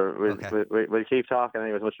topic. Sure, we'll keep talking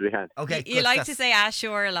anyway as much as we can. Okay. You like to say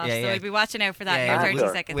sure a lot, so we'll be watching out for that in your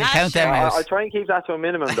 30 seconds. We'll count them out. I'll try and keep that to a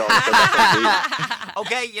minimum, though.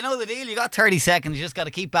 Okay, you know the deal. You got 30 seconds. You just got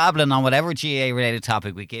to keep babbling on whatever GA-related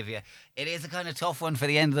topic we give you. It is a kind of tough one for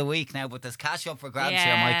the end of the week now, but there's cash up for grabs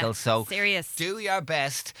here, Michael. So serious. Do your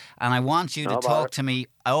best, and I want you to talk to me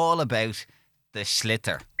all about the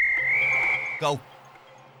schlitter. Go.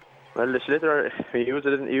 Well, the schlitter, we use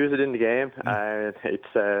it in the game.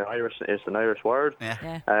 It's Irish. It's an Irish word.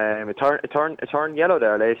 Yeah. It turned yellow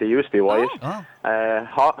there lately. It used to be white.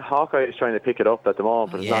 Hawkeye is trying to pick it up at the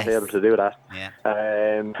moment, but it's not able to do that.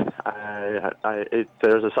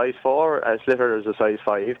 There's a size 4. A schlitter is a size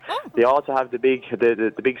 5. They also have the big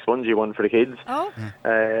spongy one for the kids.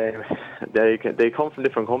 They come from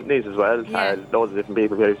different companies as well. Loads of different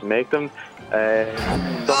people who used to make them.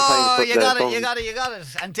 You got it.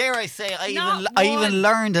 And dare I say, I even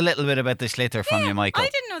learned a little bit about the schlitter from you, Michael. I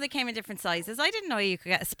didn't know they came in different sizes. I didn't know you could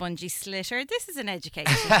get a spongy schlitter. This is an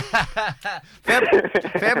education.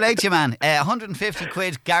 Fair play to you, man. 150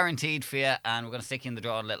 quid guaranteed for you, and we're going to stick you in the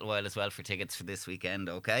draw in a little while as well for tickets for this weekend,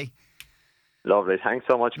 okay? Lovely. Thanks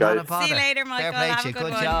so much, guys. See you later, Michael. Fair play to you.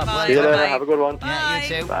 Good job. Bye. See you later. Have a good one. Yeah,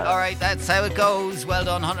 you too. Bye. All right, that's how it goes. Well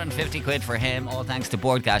done. 150 quid for him. All thanks to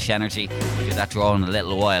Bord Gáis Energy. We'll do that draw in a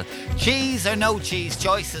little while. Cheese or no cheese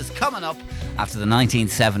choices coming up after the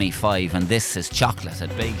 1975, and this is Chocolate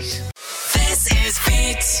at Beat. This is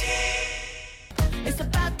Beat. It's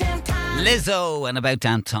about damn time. Lizzo and About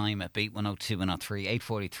Damn Time at Beat 102 103,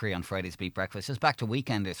 8:43 on Friday's Beat Breakfast. Just back to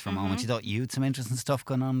weekenders for a moment. You thought you had some interesting stuff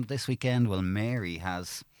going on this weekend? Well, Mary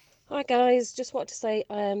has. Hi guys, just want to say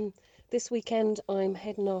this weekend I'm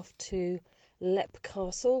heading off to Leap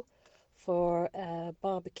Castle for a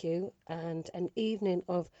barbecue and an evening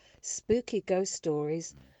of spooky ghost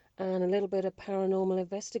stories and a little bit of paranormal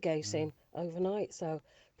investigating overnight. So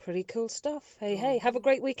pretty cool stuff. Hey, have a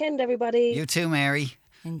great weekend, everybody. You too, Mary.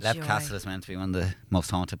 Enjoy. Leap Castle is meant to be one of the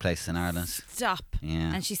most haunted places in Ireland. Stop.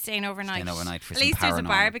 Yeah. And she's staying overnight. For At least there's a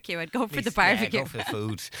barbecue. I'd go for the barbecue. Yeah, go for the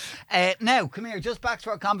food. Now, come here, just back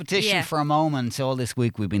to our competition for a moment. All this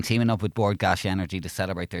week we've been teaming up with Bord Gáis Energy to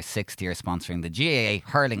celebrate their 6th year sponsoring the GAA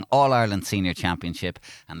Hurling All-Ireland Senior Championship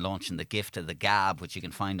and launching the Gift of the Gab, which you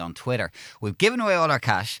can find on Twitter. We've given away all our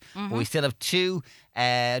cash, but we still have 2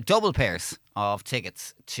 double pairs of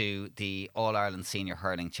tickets to the All-Ireland Senior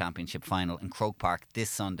Hurling Championship final in Croke Park this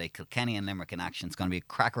Sunday. Kilkenny and Limerick in action. It's going to be a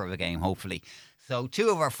cracker of a game, hopefully. So 2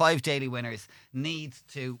 of our 5 daily winners need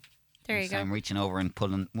to There you So go. I'm reaching over and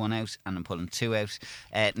pulling one out, and I'm pulling two out.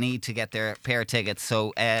 Need to get their pair of tickets.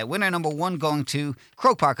 So winner number 1 going to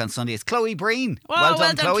Croke Park on Sunday is Chloe Breen. Whoa,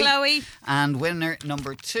 well done, Chloe. And winner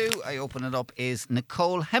number 2, I open it up, is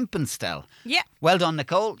Nicole Hempenstell. Yeah. Well done,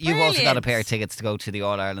 Nicole. You've also got a Brilliant. pair of tickets to go to the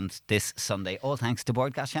All Ireland this Sunday. All thanks to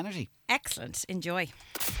Board Gas Energy. Excellent. Enjoy.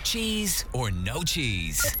 Cheese or no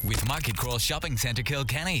cheese? With Market Cross Shopping Centre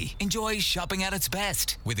Kilkenny. Enjoy shopping at its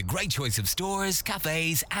best with a great choice of stores,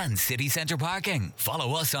 cafes and city centre parking.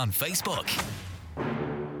 Follow us on Facebook.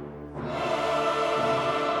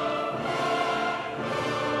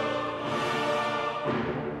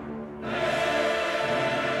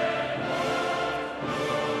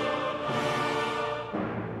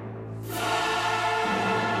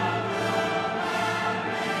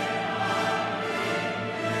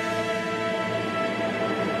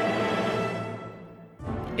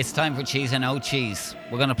 It's time for Cheese or No Cheese.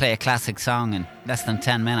 We're going to play a classic song in less than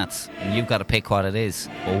 10 minutes, and you've got to pick what it is.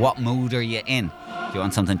 Or what mood are you in? Do you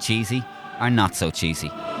want something cheesy or not so cheesy?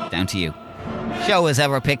 Down to you. Show as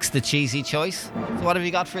ever picks the cheesy choice. So what have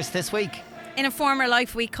you got for us this week? In a former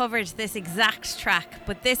life, we covered this exact track,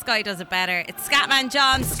 but this guy does it better. It's Scatman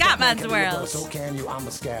John, Scatman's World. So can you? I'm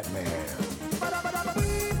a scat man. It's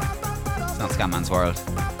not Scatman's World.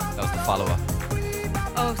 That was the follow-up.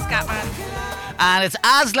 Oh, Scatman. And it's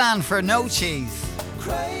Aslan for No Cheese.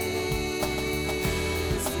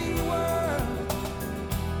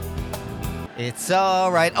 It's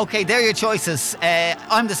all right. Okay, there are your choices.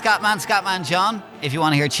 I'm the Scatman John, if you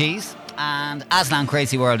want to hear cheese. And Aslan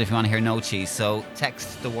Crazy World if you want to hear no cheese. So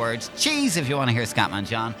text the word cheese if you want to hear Scatman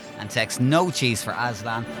John, and text no cheese for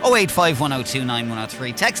Aslan.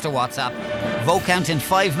 08510291003. Text or WhatsApp. Vote count in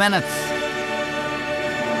 5 minutes.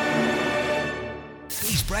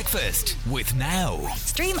 Eat breakfast with Now.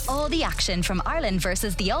 Stream all the action from Ireland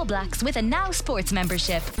versus the All Blacks with a Now Sports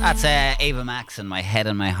membership. That's Ava Max and My Head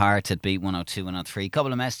and My Heart at Beat 102, 103.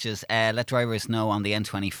 Couple of messages. Let drivers know on the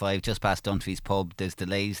N25 just past Dunphy's pub. There's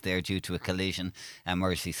delays there due to a collision.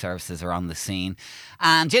 Emergency services are on the scene.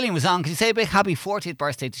 And Gillian was on. Could you say a big happy 40th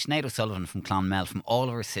birthday to Sinead O'Sullivan from Clonmel, from all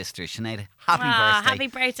of her sisters. Sinead, happy birthday. Happy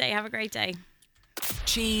birthday. Have a great day.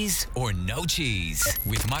 Cheese or no cheese?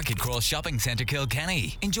 With Market Cross Shopping Centre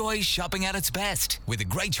Kilkenny. Enjoy shopping at its best with a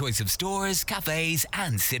great choice of stores, cafes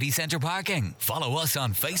and city centre parking. Follow us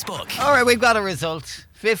on Facebook. All right, we've got a result.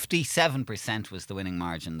 57% was the winning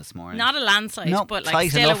margin this morning. Not a landslide, Nope, but like tight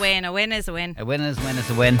still enough. a win. A win is a win. A win is a win is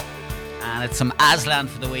a win. And it's some Aslan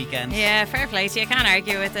for the weekend. Yeah, fair play to you. Can't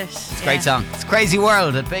argue with it. It's a great song. It's Crazy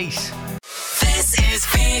World at Beat. This is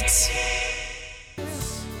Beat.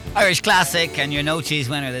 Irish classic, and your no cheese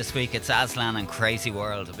winner this week, it's Aslan and Crazy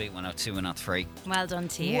World at Beat 102 and 103. Well done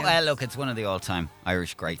to you. Well, look, it's one of the all-time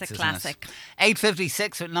Irish greats, It's a isn't classic. it?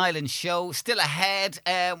 8:56 with Niall and Show. Still ahead.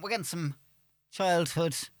 We're getting some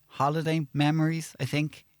childhood holiday memories, I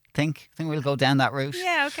think. Think we'll go down that route.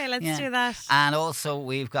 Yeah, okay, let's Yeah. do that. And also,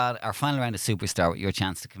 we've got our final round of Superstar with your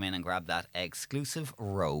chance to come in and grab that exclusive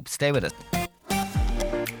robe. Stay with us.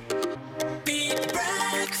 Beat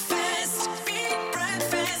breakfast. Beat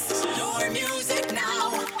breakfast. Your music now.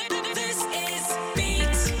 This is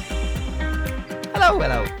Beat.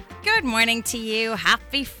 Hello. Good morning to you.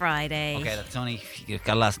 Happy Friday. Okay, that's only, you've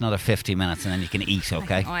got to last another 50 minutes and then you can eat,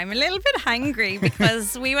 okay? Oh, I'm a little bit hungry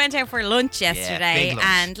because we went out for lunch yesterday big lunch.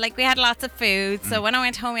 and like we had lots of food. So when I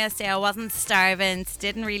went home yesterday, I wasn't starving,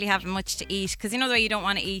 didn't really have much to eat because you know the way you don't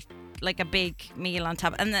want to eat like a big meal on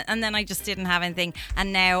top, and then I just didn't have anything,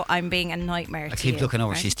 and now I'm being a nightmare. I keep looking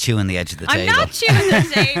over, she's chewing the edge of the I'm table. not chewing the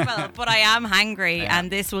table, but I am hungry, and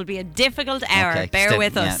this will be a difficult hour. Okay, Bear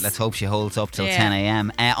with us. Let's hope she holds up till Yeah. 10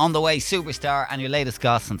 a.m. On the way, Superstar and your latest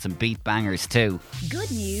goss and some beat bangers too. Good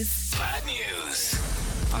news. Bad news.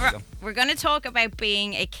 We're going to talk about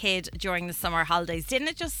being a kid during the summer holidays. Didn't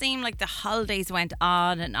it just seem like the holidays went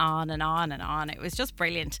on and on and on and on? It was just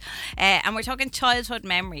brilliant. And we're talking childhood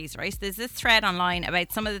memories, right? So there's this thread online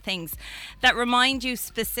about some of the things that remind you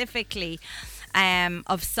specifically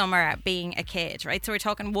of summer being a kid, right? So we're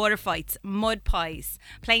talking water fights, mud pies,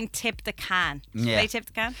 playing tip the can. Did you play tip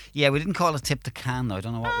the can? Yeah, we didn't call it tip the can though. I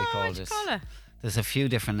don't know what we called What'd you it. call it? There's a few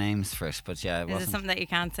different names for it, but yeah, it Is wasn't. it something that you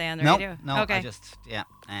can't say on the No, radio? no, Okay. I just, yeah.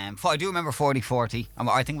 I do remember 40-40.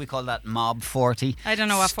 I think we call that Mob 40. I don't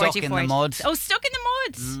know what 40 Stuck in the mud. Oh, Stuck in the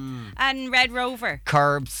Mud. And Red Rover.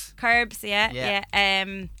 Curbs. Curbs, yeah.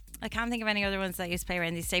 I can't think of any other ones that used to play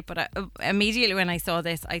around the estate, but immediately when I saw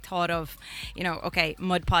this, I thought of, okay,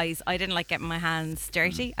 mud pies. I didn't like getting my hands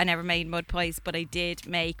dirty. I never made mud pies, but I did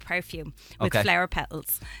make perfume with flower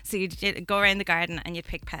petals. So you'd go around the garden and you'd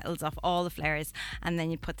pick petals off all the flowers, and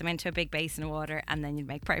then you'd put them into a big basin of water, and then you'd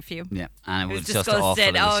make perfume. Yeah, and it was just disgusting. awful.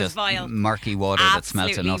 It was it was just vile. murky water that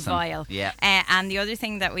smelt of Absolutely nothing. vile. Yeah. And the other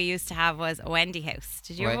thing that we used to have was a Wendy house.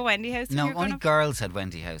 Did you have a Wendy house? No, only girls had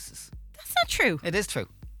Wendy houses. That's not true. It is true.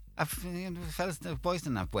 The boys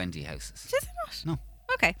didn't have Wendy houses. Did they not? No.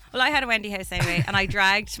 Okay. Well, I had a Wendy house anyway, and I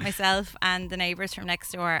dragged myself and the neighbours from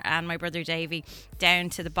next door and my brother Davey down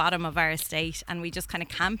to the bottom of our estate, and we just kind of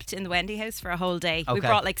camped in the Wendy house for a whole day. We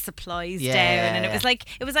brought like supplies down, and it was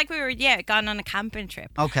like we were gone on a camping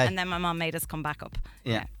trip. Okay. And then my mum made us come back up.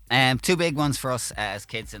 Yeah. Two big ones for us as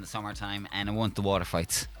kids in the summertime, and I want the water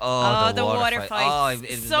fights. The water fights. It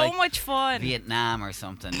was so like much fun. Vietnam or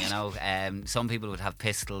something, some people would have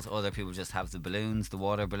pistols, other people just have the balloons, the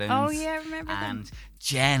water balloons. Oh yeah, I remember them. And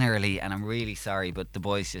generally, and I'm really sorry, but the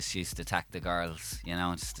boys just used to attack the girls,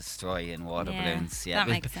 just destroy in water balloons. Yeah, that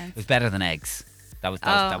makes sense. It was better than eggs. That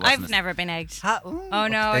I've never been egged. Oh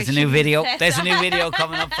no! There's a new video. There's a new video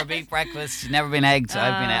coming up for Beat Breakfast. Never been egged.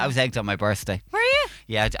 I was egged on my birthday. Were you?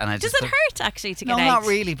 Yeah, and I Does just it hurt actually to get No, egged? not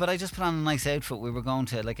really. But I just put on a nice outfit. We were going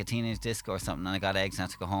to like a teenage disco or something, and I got eggs, and I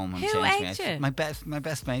had to go home and Who change egged my outfit. you? My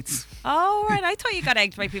best mates. Oh right, I thought you got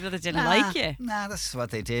egged by people that didn't like you. Nah, that's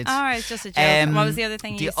what they did. All right, it's just a joke. What was the other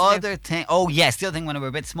thing you used to do? Thing. Oh yes, the other thing when we were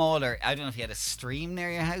a bit smaller. I don't know if you had a stream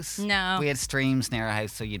near your house. No. We had streams near our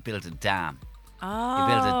house, so you'd build a dam. Oh, you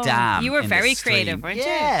built a dam. You were in very the stream. creative, weren't you?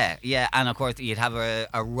 Yeah, and of course you'd have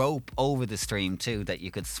a rope over the stream too that you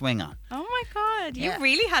could swing on. Oh my God, you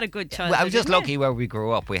really had a good childhood. Well, I was just didn't lucky where we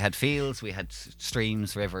grew up. We had fields, we had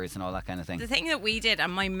streams, rivers, and all that kind of thing. The thing that we did,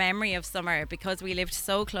 and my memory of summer, because we lived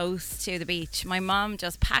so close to the beach, my mum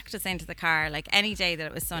just packed us into the car like any day that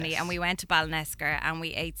it was sunny, and we went to Ballinescar and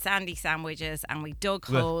we ate sandy sandwiches and we dug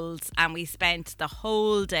holes and we spent the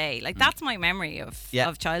whole day. Like that's my memory of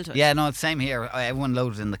childhood. Yeah, no, it's same here. Everyone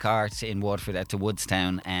loaded in the car in Waterford out to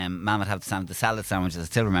Woodstown. Mum would have the salad sandwiches. I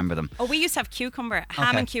still remember them. Oh, we used to have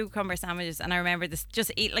ham and cucumber sandwiches, and I remember this.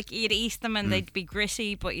 Just eat you'd eat them, and they'd be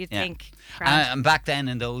gritty, but you'd think. And back then,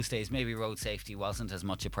 in those days, maybe road safety wasn't as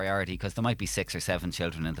much a priority because there might be 6 or 7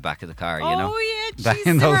 children in the back of the car. Oh yeah, back geez,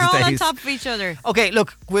 in they those were all on days. top of each other. Okay,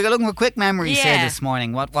 look, we're looking for quick memories here Yeah. this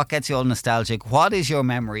morning. What gets you all nostalgic? What is your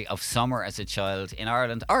memory of summer as a child in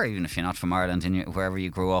Ireland, or even if you're not from Ireland, wherever you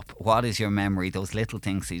grew up? What is your memory? Those little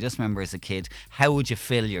things that you just remember as a kid. How would you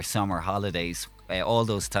fill your summer holidays? All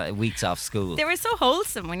those weeks off school. They were so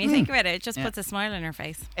wholesome when you think about it. It just puts a smile on your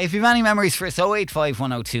face. If you have any memories for us, 085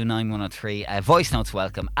 102 9103. Voice notes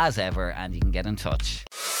welcome as ever, and you can get in touch.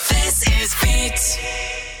 This is Beat.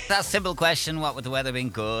 That simple question: what with the weather being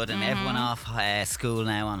good and everyone off school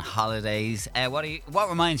now on holidays? What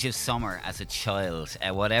reminds you of summer as a child?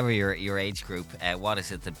 Whatever your age group, what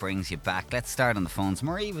is it that brings you back? Let's start on the phones.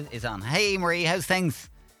 Marie is on. Hey Marie, how's things?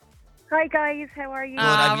 Hi guys, how are you? Good.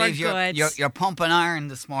 I believe you're pumping iron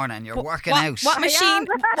this morning. You're working out. What machine?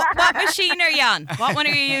 what machine are you on? What one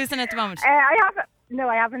are you using at the moment?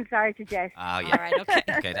 I haven't started yet. Oh yeah. All right, okay.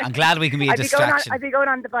 Okay. I'm glad we can be a distraction. I'll be going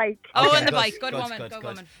on the bike. Oh, on the bike. Good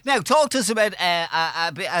woman. Now, talk to us about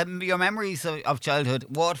your memories of childhood.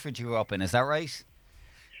 Waterford you grew up in, is that right?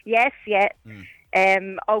 Yes, yeah.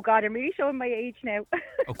 Oh God, I'm really showing my age now.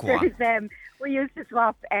 Oh, go on. We used to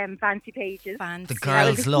swap fancy pages.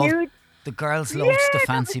 The girls loved the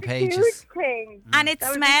fancy pages. Huge thing. And it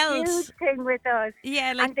that smelled. Was a huge thing with us.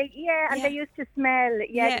 Yeah, they used to smell.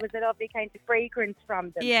 Yeah, there was a lovely kind of fragrance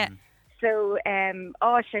from them. Yeah. So,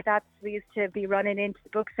 we used to be running into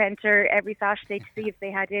the book centre every Saturday to see if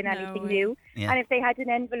they had in anything new. Yeah. And if they had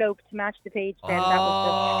an envelope to match the page, then that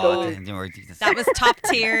was just gold. That was top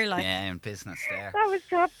tier. Yeah, in business there. That was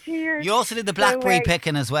top tier. You also did the blackberry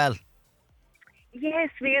picking as well. Yes,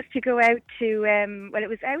 we used to go out to, it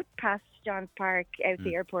was out past John's Park, out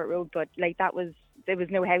the airport road, but there was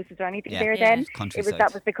no houses or anything there then.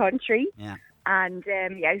 That was the country. Yeah. And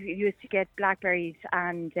we used to get blackberries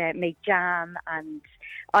and make jam. And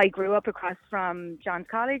I grew up across from John's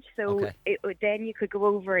College, so then you could go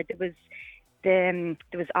over. There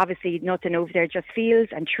was obviously nothing over there, just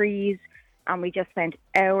fields and trees. And we just spent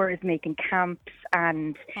hours making camps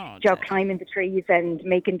and climbing the trees and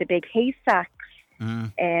making the big haystacks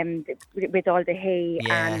with all the hay.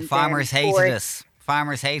 Yeah, and farmers hated us.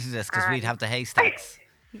 Farmers hated us because we'd have the haystacks.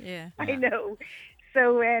 Yeah, I know.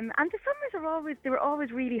 So, and the summers were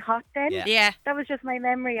always really hot then. Yeah. That was just my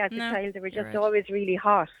memory as a child. They were just always really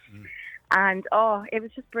hot. And, it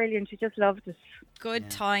was just brilliant. She just loved it. Good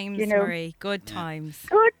times, Marie. Good times.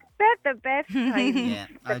 the best times. Yeah.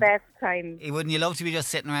 The best times. Wouldn't you love to be just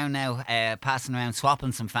sitting around now, passing around,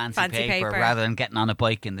 swapping some fancy Fancy paper. rather than getting on a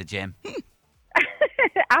bike in the gym?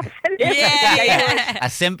 Absolutely. Yeah. A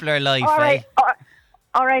simpler life, All right. eh?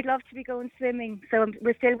 All right, love to be going swimming. So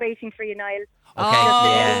we're still waiting for you, Niall. Okay,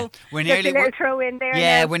 yeah. We're Just nearly. a little throw in there.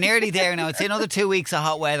 Yeah, now. we're nearly there now. It's another 2 weeks of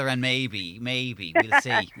hot weather, and maybe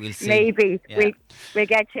we'll see. Maybe Yeah. we'll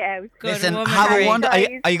get you out. Listen, woman, have a Marie. wonder.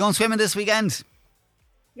 Are you going swimming this weekend?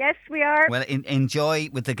 Yes, we are. Well, enjoy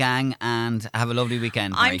with the gang and have a lovely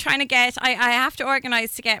weekend, Marie. I'm trying to get. I have to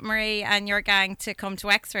organise to get Marie and your gang to come to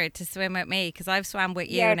Wexford to swim with me because I've swam with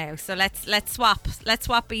you Yes. now. So let's swap. Let's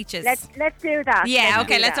swap beaches. Let's do that. Yeah.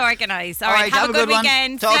 Let's organise. All right. Have a good one.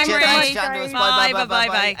 weekend. Talk Thanks, to you. Marie. Thanks, Chandler.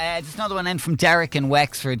 Bye. Just another one in from Derek in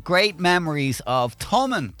Wexford. Great memories of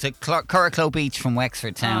Thomond to Curracloe Beach from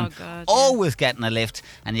Wexford town. Oh, God, Always getting a lift,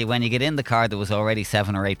 and when you get in the car, there was already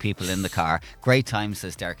 7 or 8 people in the car. Great time,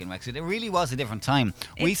 says Derek in Wexford. It really was a different time.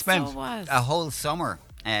 We spent a whole summer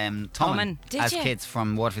Thomond as kids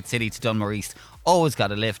from Waterford City to Dunmore East. Always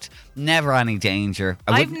got a lift, never any danger.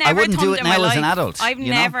 I wouldn't do it now as an adult. I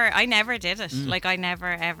never did it. Like I never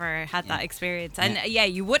ever had that experience. And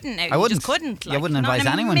you wouldn't. I wouldn't. Just couldn't. I wouldn't advise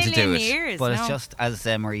anyone to do it. Years, but it's just, as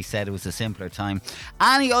Marie said, it was a simpler time.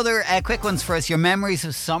 Any other quick ones for us? Your memories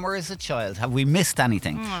of summer as a child? Have we missed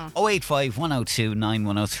anything? 085 102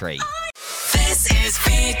 9103. This is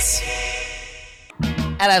Beat.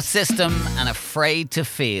 Ella System and Afraid to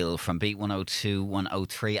Feel from Beat 102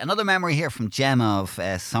 103. Another memory here from Gemma of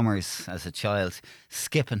summers as a child.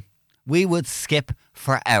 Skipping. We would skip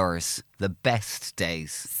for hours. The best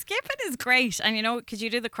days. Skipping is great. And could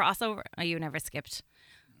you do the crossover? Oh, you never skipped.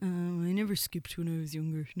 I never skipped when I was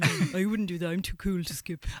younger. No, I wouldn't do that. I'm too cool to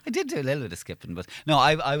skip. I did do a little bit of skipping, but no,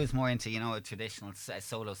 I was more into, a traditional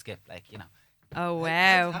solo skip, Oh,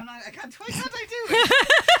 wow. Why can't I do it?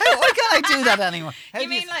 Why can't I do that anymore? You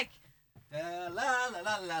mean like... La la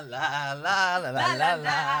la la la la la la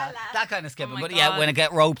la. That kind of skipping. But God. when I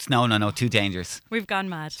get ropes, no, too dangerous. We've gone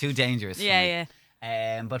mad. Too dangerous. Yeah.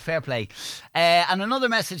 But fair play. And another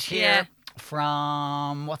message here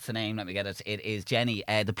from, what's the name? Let me get it. It is Jenny.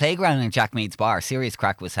 The playground in Jack Mead's bar. Serious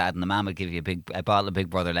crack was had, and the man would give you a bottle of Big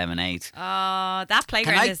Brother lemonade. Oh, that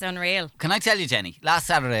playground is unreal. Can I tell you, Jenny? Last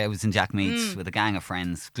Saturday I was in Jack Mead's with a gang of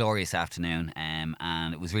friends. Glorious afternoon,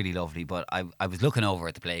 and it was really lovely. But I was looking over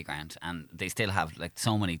at the playground, and they still have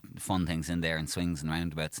so many fun things in there, and swings and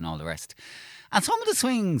roundabouts and all the rest. And some of the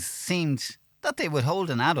swings seemed that they would hold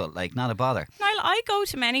an adult, not a bother. Niall, I go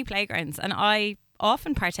to many playgrounds, and I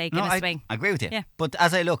often partake in a swing. I agree with you. Yeah. But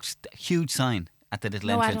as I looked, huge sign at the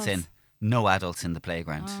little entrance in. No adults in the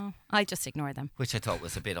playground. Oh, I just ignore them. Which I thought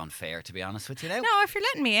was a bit unfair, to be honest with you now. No, if you're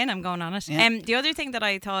letting me in, I'm going on it. Yeah. The other thing that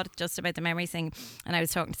I thought just about the memory thing, and I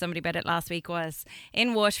was talking to somebody about it last week, was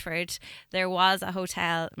in Waterford, there was a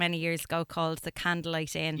hotel many years ago called the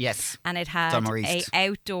Candlelight Inn. Yes. And it had a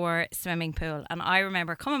outdoor swimming pool. And I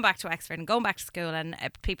remember coming back to Wexford and going back to school, and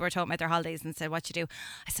people were talking about their holidays and said, what you do?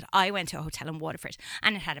 I said, I went to a hotel in Waterford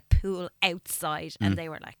and it had a pool outside. And they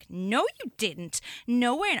were like, no, you didn't.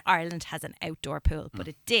 Nowhere in Ireland has an outdoor pool, but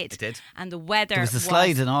it did. It did. And the weather There was the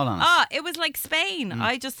slides and all on it. Oh, it was like Spain.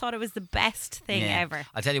 I just thought it was the best thing ever.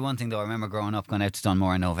 I'll tell you one thing though. I remember growing up, going out to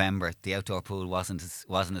Dunmore in November. The outdoor pool wasn't as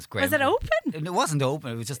grim. Was it open? It wasn't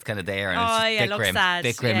open. It was just kind of there. And it was just bit grim. Sad.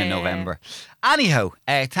 Bit grim in November. Anyhow,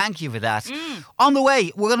 thank you for that. On the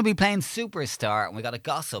way, we're going to be playing Superstar, and we got a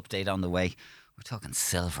gossip update on the way. We're talking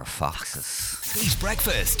silver foxes. Beat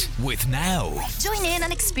Breakfast with Now. Join in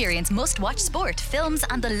and experience must-watch sport, films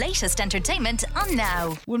and the latest entertainment on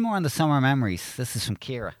Now. One more on the summer memories. This is from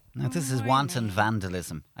Ciara. Now, this is wanton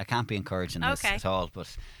vandalism. I can't be encouraging this at all,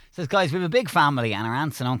 but... It says, guys, we have a big family and our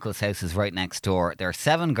aunt's and uncle's house is right next door. There are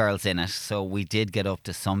 7 girls in it, so we did get up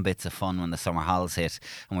to some bits of fun when the summer holidays hit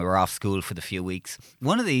and we were off school for the few weeks.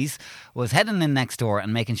 One of these was heading in next door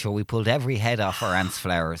and making sure we pulled every head off our aunt's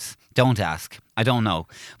flowers. Don't ask. I don't know.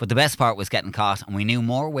 But the best part was getting caught, and we knew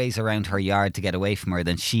more ways around her yard to get away from her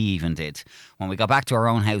than she even did. When we got back to our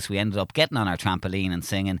own house, we ended up getting on our trampoline and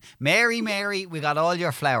singing, Mary, Mary, we got all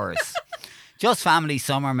your flowers. Just family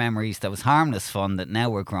summer memories. That was harmless fun that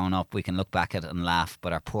now we're grown up we can look back at and laugh,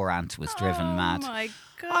 but our poor aunt was driven mad. Oh my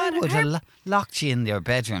God. I would have locked you in your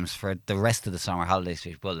bedrooms for the rest of the summer holidays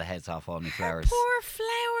if you pulled the heads off all my flowers. Poor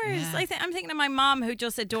flowers. Yeah. I'm thinking of my mom who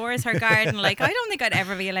just adores her garden. I don't think I'd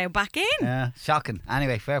ever be allowed back in. Yeah, shocking.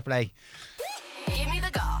 Anyway, fair play. Give me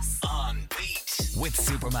the goss. On Beat with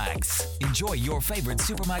Supermax. Enjoy your favourite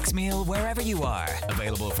Supermax meal wherever you are.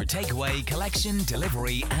 Available for takeaway, collection,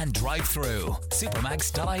 delivery and drive-through.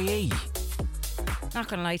 Supermax.ie. Not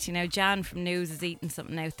going to lie to you now, Jan from News is eating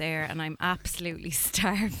something out there and I'm absolutely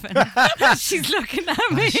starving. She's looking at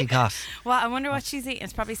me. What has she got? Well, I wonder what she's eating.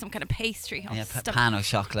 It's probably some kind of pastry. Oh, Yeah, stop. pan au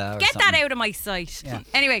chocolat or Get something. that out of my sight. Yeah.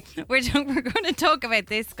 Anyway, we're going to talk about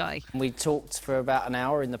this guy. We talked for about an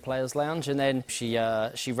hour in the players' lounge, and then she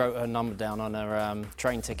wrote her number down on her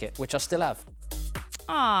train ticket, which I still have.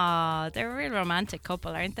 Aw, they're a real romantic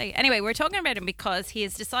couple, aren't they? Anyway, we're talking about him because he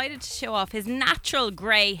has decided to show off his natural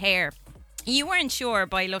grey hair. You weren't sure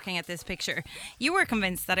by looking at this picture. You were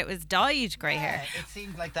convinced that it was dyed grey hair. It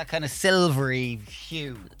seemed like that kind of silvery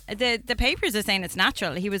hue. The papers are saying it's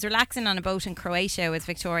natural. He was relaxing on a boat in Croatia with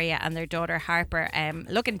Victoria and their daughter Harper.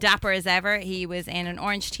 Looking dapper as ever. He was in an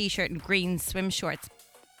orange t-shirt and green swim shorts.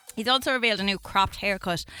 He's also revealed a new cropped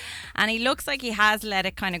haircut and he looks like he has let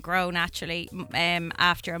it kind of grow naturally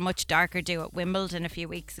after a much darker do at Wimbledon a few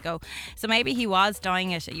weeks ago. So maybe he was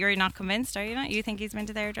dyeing it. You're not convinced, are you not? You think he's been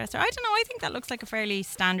to the hairdresser? I don't know. I think that looks like a fairly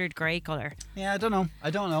standard grey colour. Yeah, I don't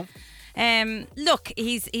know. Look,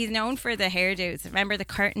 he's known for the hairdos. Remember the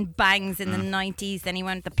curtain bangs in the 90s? Then he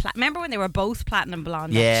went remember when they were both platinum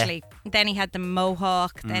blonde? Yeah. Actually, then he had the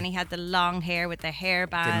mohawk. Then he had the long hair with the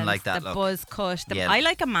hairbands. Didn't like that the look. buzz cut. Yeah. I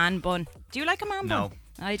like a man bun. Do you like a man No. bun?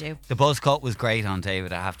 I do. The buzz cut was great on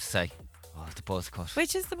David, I have to say. Oh, the buzz cut.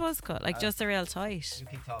 Which is the buzz cut? Like just a real tight. You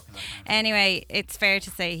keep talking. Anyway, it's fair to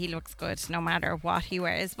say he looks good no matter what he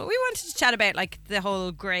wears. But we wanted to chat about like the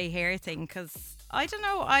whole grey hair thing because I don't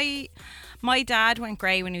know. My dad went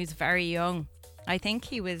grey when he was very young. I think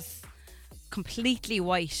he was completely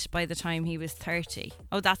white by the time he was 30.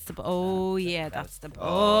 Oh, that's the... Oh, yeah, that's the...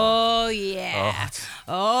 Oh, yeah.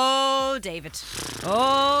 Oh, David.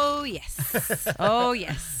 Oh, yes. Oh,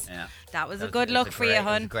 yes. Yeah. That was a good look for you,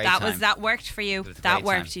 hun. That worked for you. That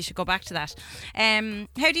worked. You should go back to that.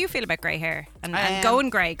 How do you feel about grey hair and going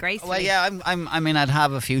grey gracefully? Well, yeah, I mean, I'd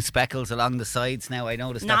have a few speckles along the sides now. I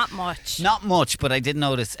noticed not much. Not much, but I did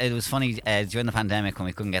notice it was funny during the pandemic when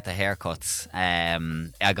we couldn't get the haircuts.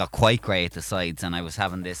 I got quite grey at the sides, and I was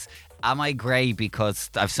having this. Am I grey because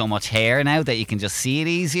I've so much hair now that you can just see it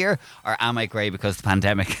easier, or am I grey because the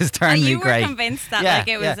pandemic has turned me grey? You were convinced that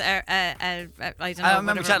it was I don't know. I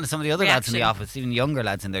remember chatting to some of the other lads in the reaction. office, even younger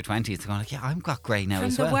lads in their 20s, they're going like, yeah, I've got grey now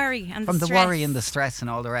as well. From the worry and From the the stress. worry and the stress and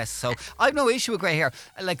all the rest. So I've no issue with grey hair.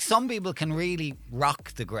 Like some people can really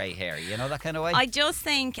rock the grey hair, you know, that kind of way. I just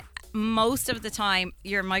think most of the time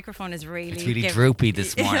your microphone is really... It's really droopy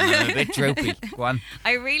this morning. I'm a bit droopy. Go on.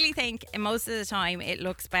 I really think most of the time it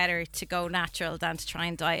looks better to go natural than to try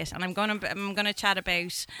and dye it. And I'm gonna chat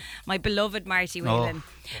about my beloved Marty Whelan.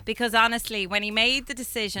 Because honestly, when he made the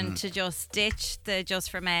decision to just ditch the Just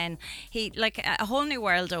for Men, he like a whole new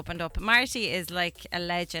world opened up. Marty is like a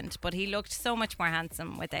legend, but he looked so much more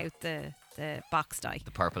handsome without the box dye.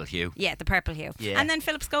 The purple hue. Yeah, the purple hue. Yeah. And then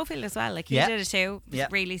Philip Schofield as well. Like he did it too. Yeah.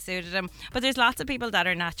 Really suited him. But there's lots of people that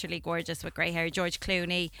are naturally gorgeous with grey hair. George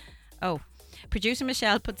Clooney. Oh, producer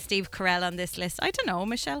Michelle put Steve Carell on this list. I don't know,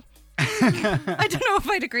 Michelle. I don't know if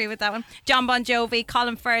I'd agree with that one. John Bon Jovi,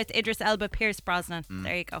 Colin Firth, Idris Elba, Pierce Brosnan.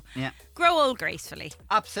 There you go. Yeah. Grow old gracefully.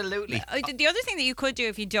 Absolutely. The other thing that you could do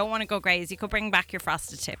if you don't want to go grey is you could bring back your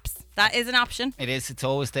frosted tips. That is an option. It is. It's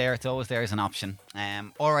always there. It's always there as an option.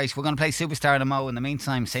 All right, we're going to play Superstar in a Mo. In the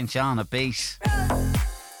meantime, St. John, a beat.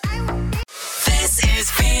 This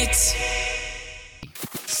is Beat.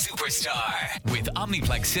 Superstar with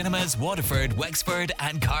Omniplex Cinemas, Waterford, Wexford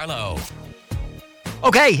and Carlow.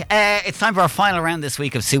 Okay, it's time for our final round this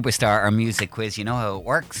week of Superstar, our music quiz. You know how it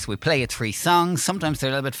works. We play you 3 songs. Sometimes they're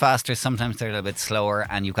a little bit faster, sometimes they're a little bit slower,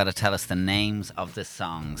 and you've got to tell us the names of the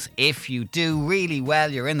songs. If you do really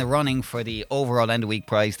well, you're in the running for the overall end of week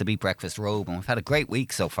prize, the Beat Breakfast robe, and we've had a great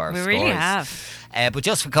week so far. We really have. But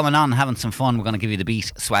just for coming on and having some fun, we're going to give you the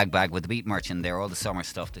Beat swag bag with the Beat merch in there, all the summer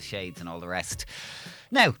stuff, the shades and all the rest.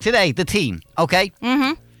 Now, today, the theme, okay?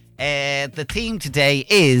 Mm-hmm. The theme today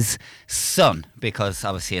is sun, because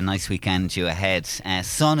obviously a nice weekend due ahead.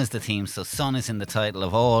 Sun is the theme, so sun is in the title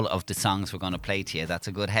of all of the songs we're going to play to you. That's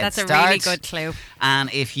a good head start. That's a really good clue.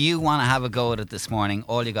 And if you want to have a go at it this morning,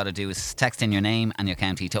 all you got to do is text in your name and your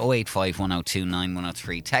county to 085 1029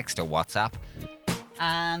 103, text or WhatsApp.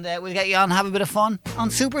 And we'll get you on, have a bit of fun on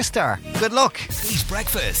Superstar. Good luck. Beat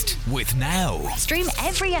Breakfast with Now. Stream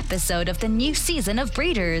every episode of the new season of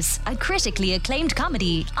Breeders, a critically acclaimed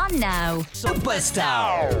comedy on Now.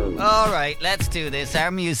 Superstar. All right, let's do this. Our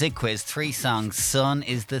music quiz, 3 songs. Sun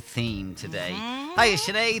is the theme today. Hiya,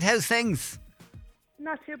 Sinead. How's things?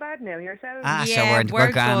 Not too bad now. Yourself? So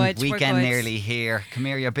we're grand. good, Weekend we're good. nearly here. Come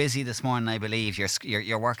here, you're busy this morning, I believe.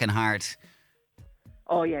 You're working hard.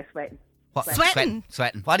 Oh, yeah, sweating. What? Sweating?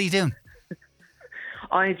 Sweating. What are you doing?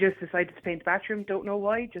 I just decided to paint the bathroom. Don't know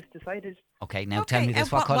why. Just decided. Okay, now tell me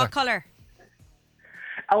this. What colour? What colour?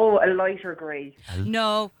 Oh, a lighter grey.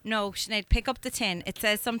 No, Sinead, pick up the tin. It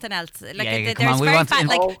says something else. Like Yeah, come there's on, we very want fat, in-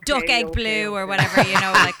 like duck egg blue or whatever, you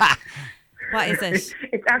know, like. What is it?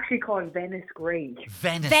 It's actually called Venice Grey.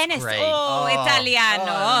 Venice Grey. Oh, Italiano.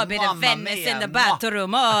 Oh, a bit of Venice mia, in the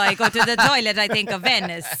bathroom. Oh, I go to the toilet, I think of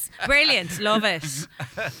Venice. Brilliant. Love it.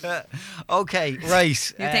 Okay, right.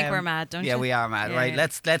 You think we're mad, don't you? Yeah, we are mad. Yeah, Right, yeah.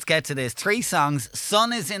 let's get to this. 3 songs.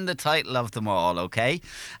 Sun is in the title of them all, okay?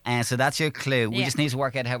 And so that's your clue. We Yeah. just need to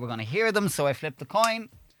work out how we're going to hear them. So I flip the coin.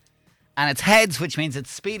 And it's heads, which means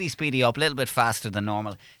it's speedy up, a little bit faster than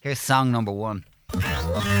normal. Here's song number 1.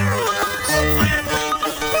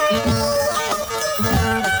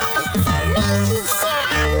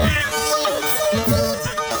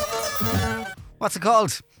 What's it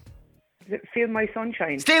called? Feel My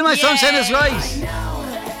Sunshine. Steal My Sunshine is right.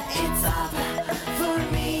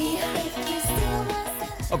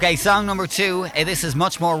 Okay, song number 2. This is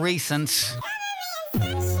much more recent.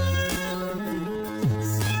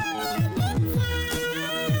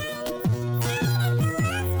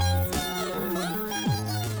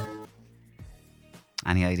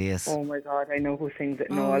 Any ideas? Oh my God, I know who sings it.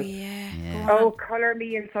 Oh, Noel. yeah. Oh, Colour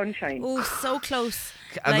Me in Sunshine. Oh, so close.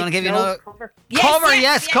 I'm going to give you another. Cover.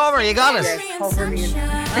 Yes, cover, you got it. Yes, Cover Me in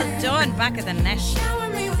Well done, back of the net.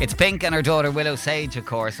 It's Pink and her daughter Willow Sage, of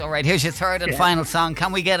course. All right, here's your third and final song.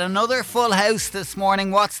 Can we get another full house this morning?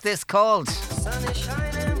 What's this called? Sun is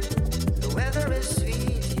shining, the weather is sweet.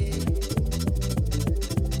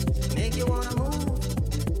 Make you wanna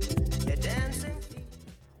move. You're dancing.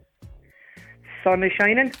 Sun is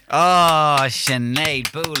Shining. Oh,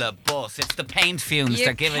 Sinead Bula Bus. It's the paint fumes You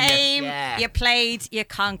they're giving came, you. Yeah. you played, you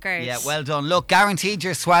conquered. Yeah, well done. Look, guaranteed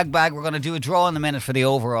your swag bag. We're going to do a draw in a minute for the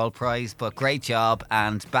overall prize, but great job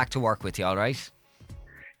and back to work with you, all right?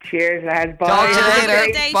 Cheers, lads. Bye. Talk to you Have a later.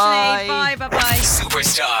 good day. Bye. Bye.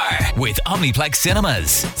 Superstar with Omniplex Cinemas.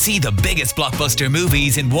 See the biggest blockbuster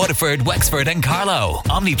movies in Waterford, Wexford and Carlow.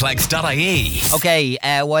 Omniplex.ie.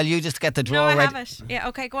 Okay, while you just get the No, draw I ready. have it. Yeah,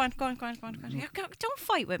 okay, go on. Yeah, don't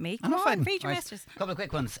fight with me. Come not on, fighting. read your Right. messages. Couple of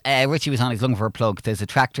quick ones. Richie was on, he's looking for a plug. There's a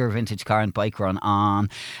tractor, vintage car and bike run on.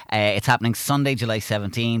 It's happening Sunday, July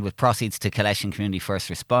 17, with proceeds to Collection Community First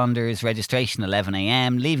Responders. Registration 11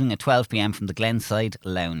 a.m, leaving at 12 p.m. from the Glenside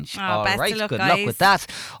Lounge. Oh, All best right, of luck, good guys. luck with that.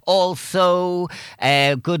 Also,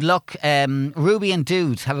 good luck. Ruby and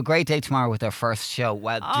Dude have a great day tomorrow with their first show.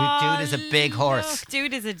 Well, Dude is a big horse.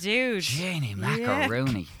 Dude is a dude. Janie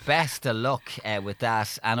Macarooney. Best of luck with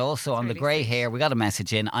that. And also on the grey hair, we got a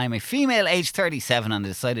message in. I'm a female aged 37 and I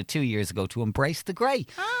decided 2 years ago to embrace the grey.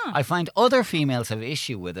 I find other females have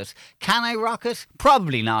issue with it. Can I rock it?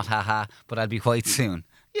 Probably not, haha, but I'll be white soon.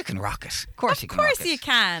 You can rock it. Of course you can rock it. Of course you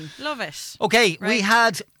can. Love it. Okay, we Right.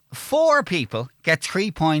 had 4 people get 3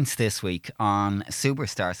 points this week on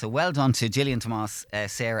Superstar. So well done to Gillian, Tomas,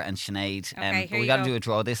 Sarah and Sinead. Okay, but here we you got to go. do a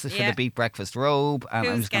draw. This is for Yeah. the Beat Breakfast robe. And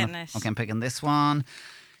Who's I'm just getting gonna, it? Okay, I'm picking this one.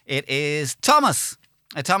 It is Thomas.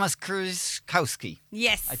 Thomas Kruskowski.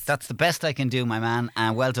 Yes. That's the best I can do, my man.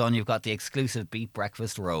 And well done. You've got the exclusive Beat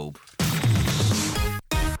Breakfast robe.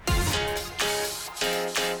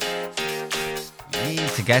 You need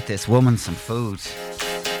to get this woman some food.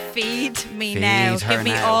 Feed me Feed now. her Give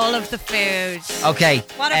me now. all of the food. Okay.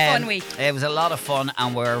 What a fun week. It was a lot of fun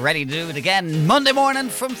and we're ready to do it again Monday morning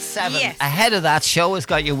from 7. Yes. Ahead of that, show has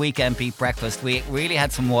got your weekend Beat Breakfast. We really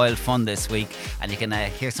had some wild fun this week and you can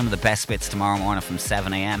hear some of the best bits tomorrow morning from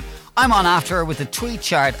 7 a.m. I'm on after her with the tweet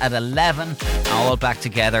chart at 11 and all back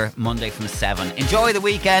together Monday from 7. Enjoy the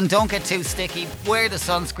weekend. Don't get too sticky. Wear the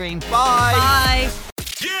sunscreen. Bye. Bye.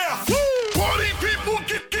 Yeah! Party people,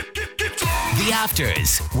 get The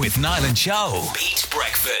Afters with Niall and Show. Beat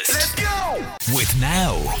Breakfast. Let's go! With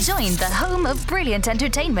Now. Join the home of brilliant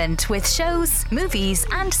entertainment with shows, movies,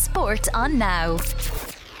 and sport on Now.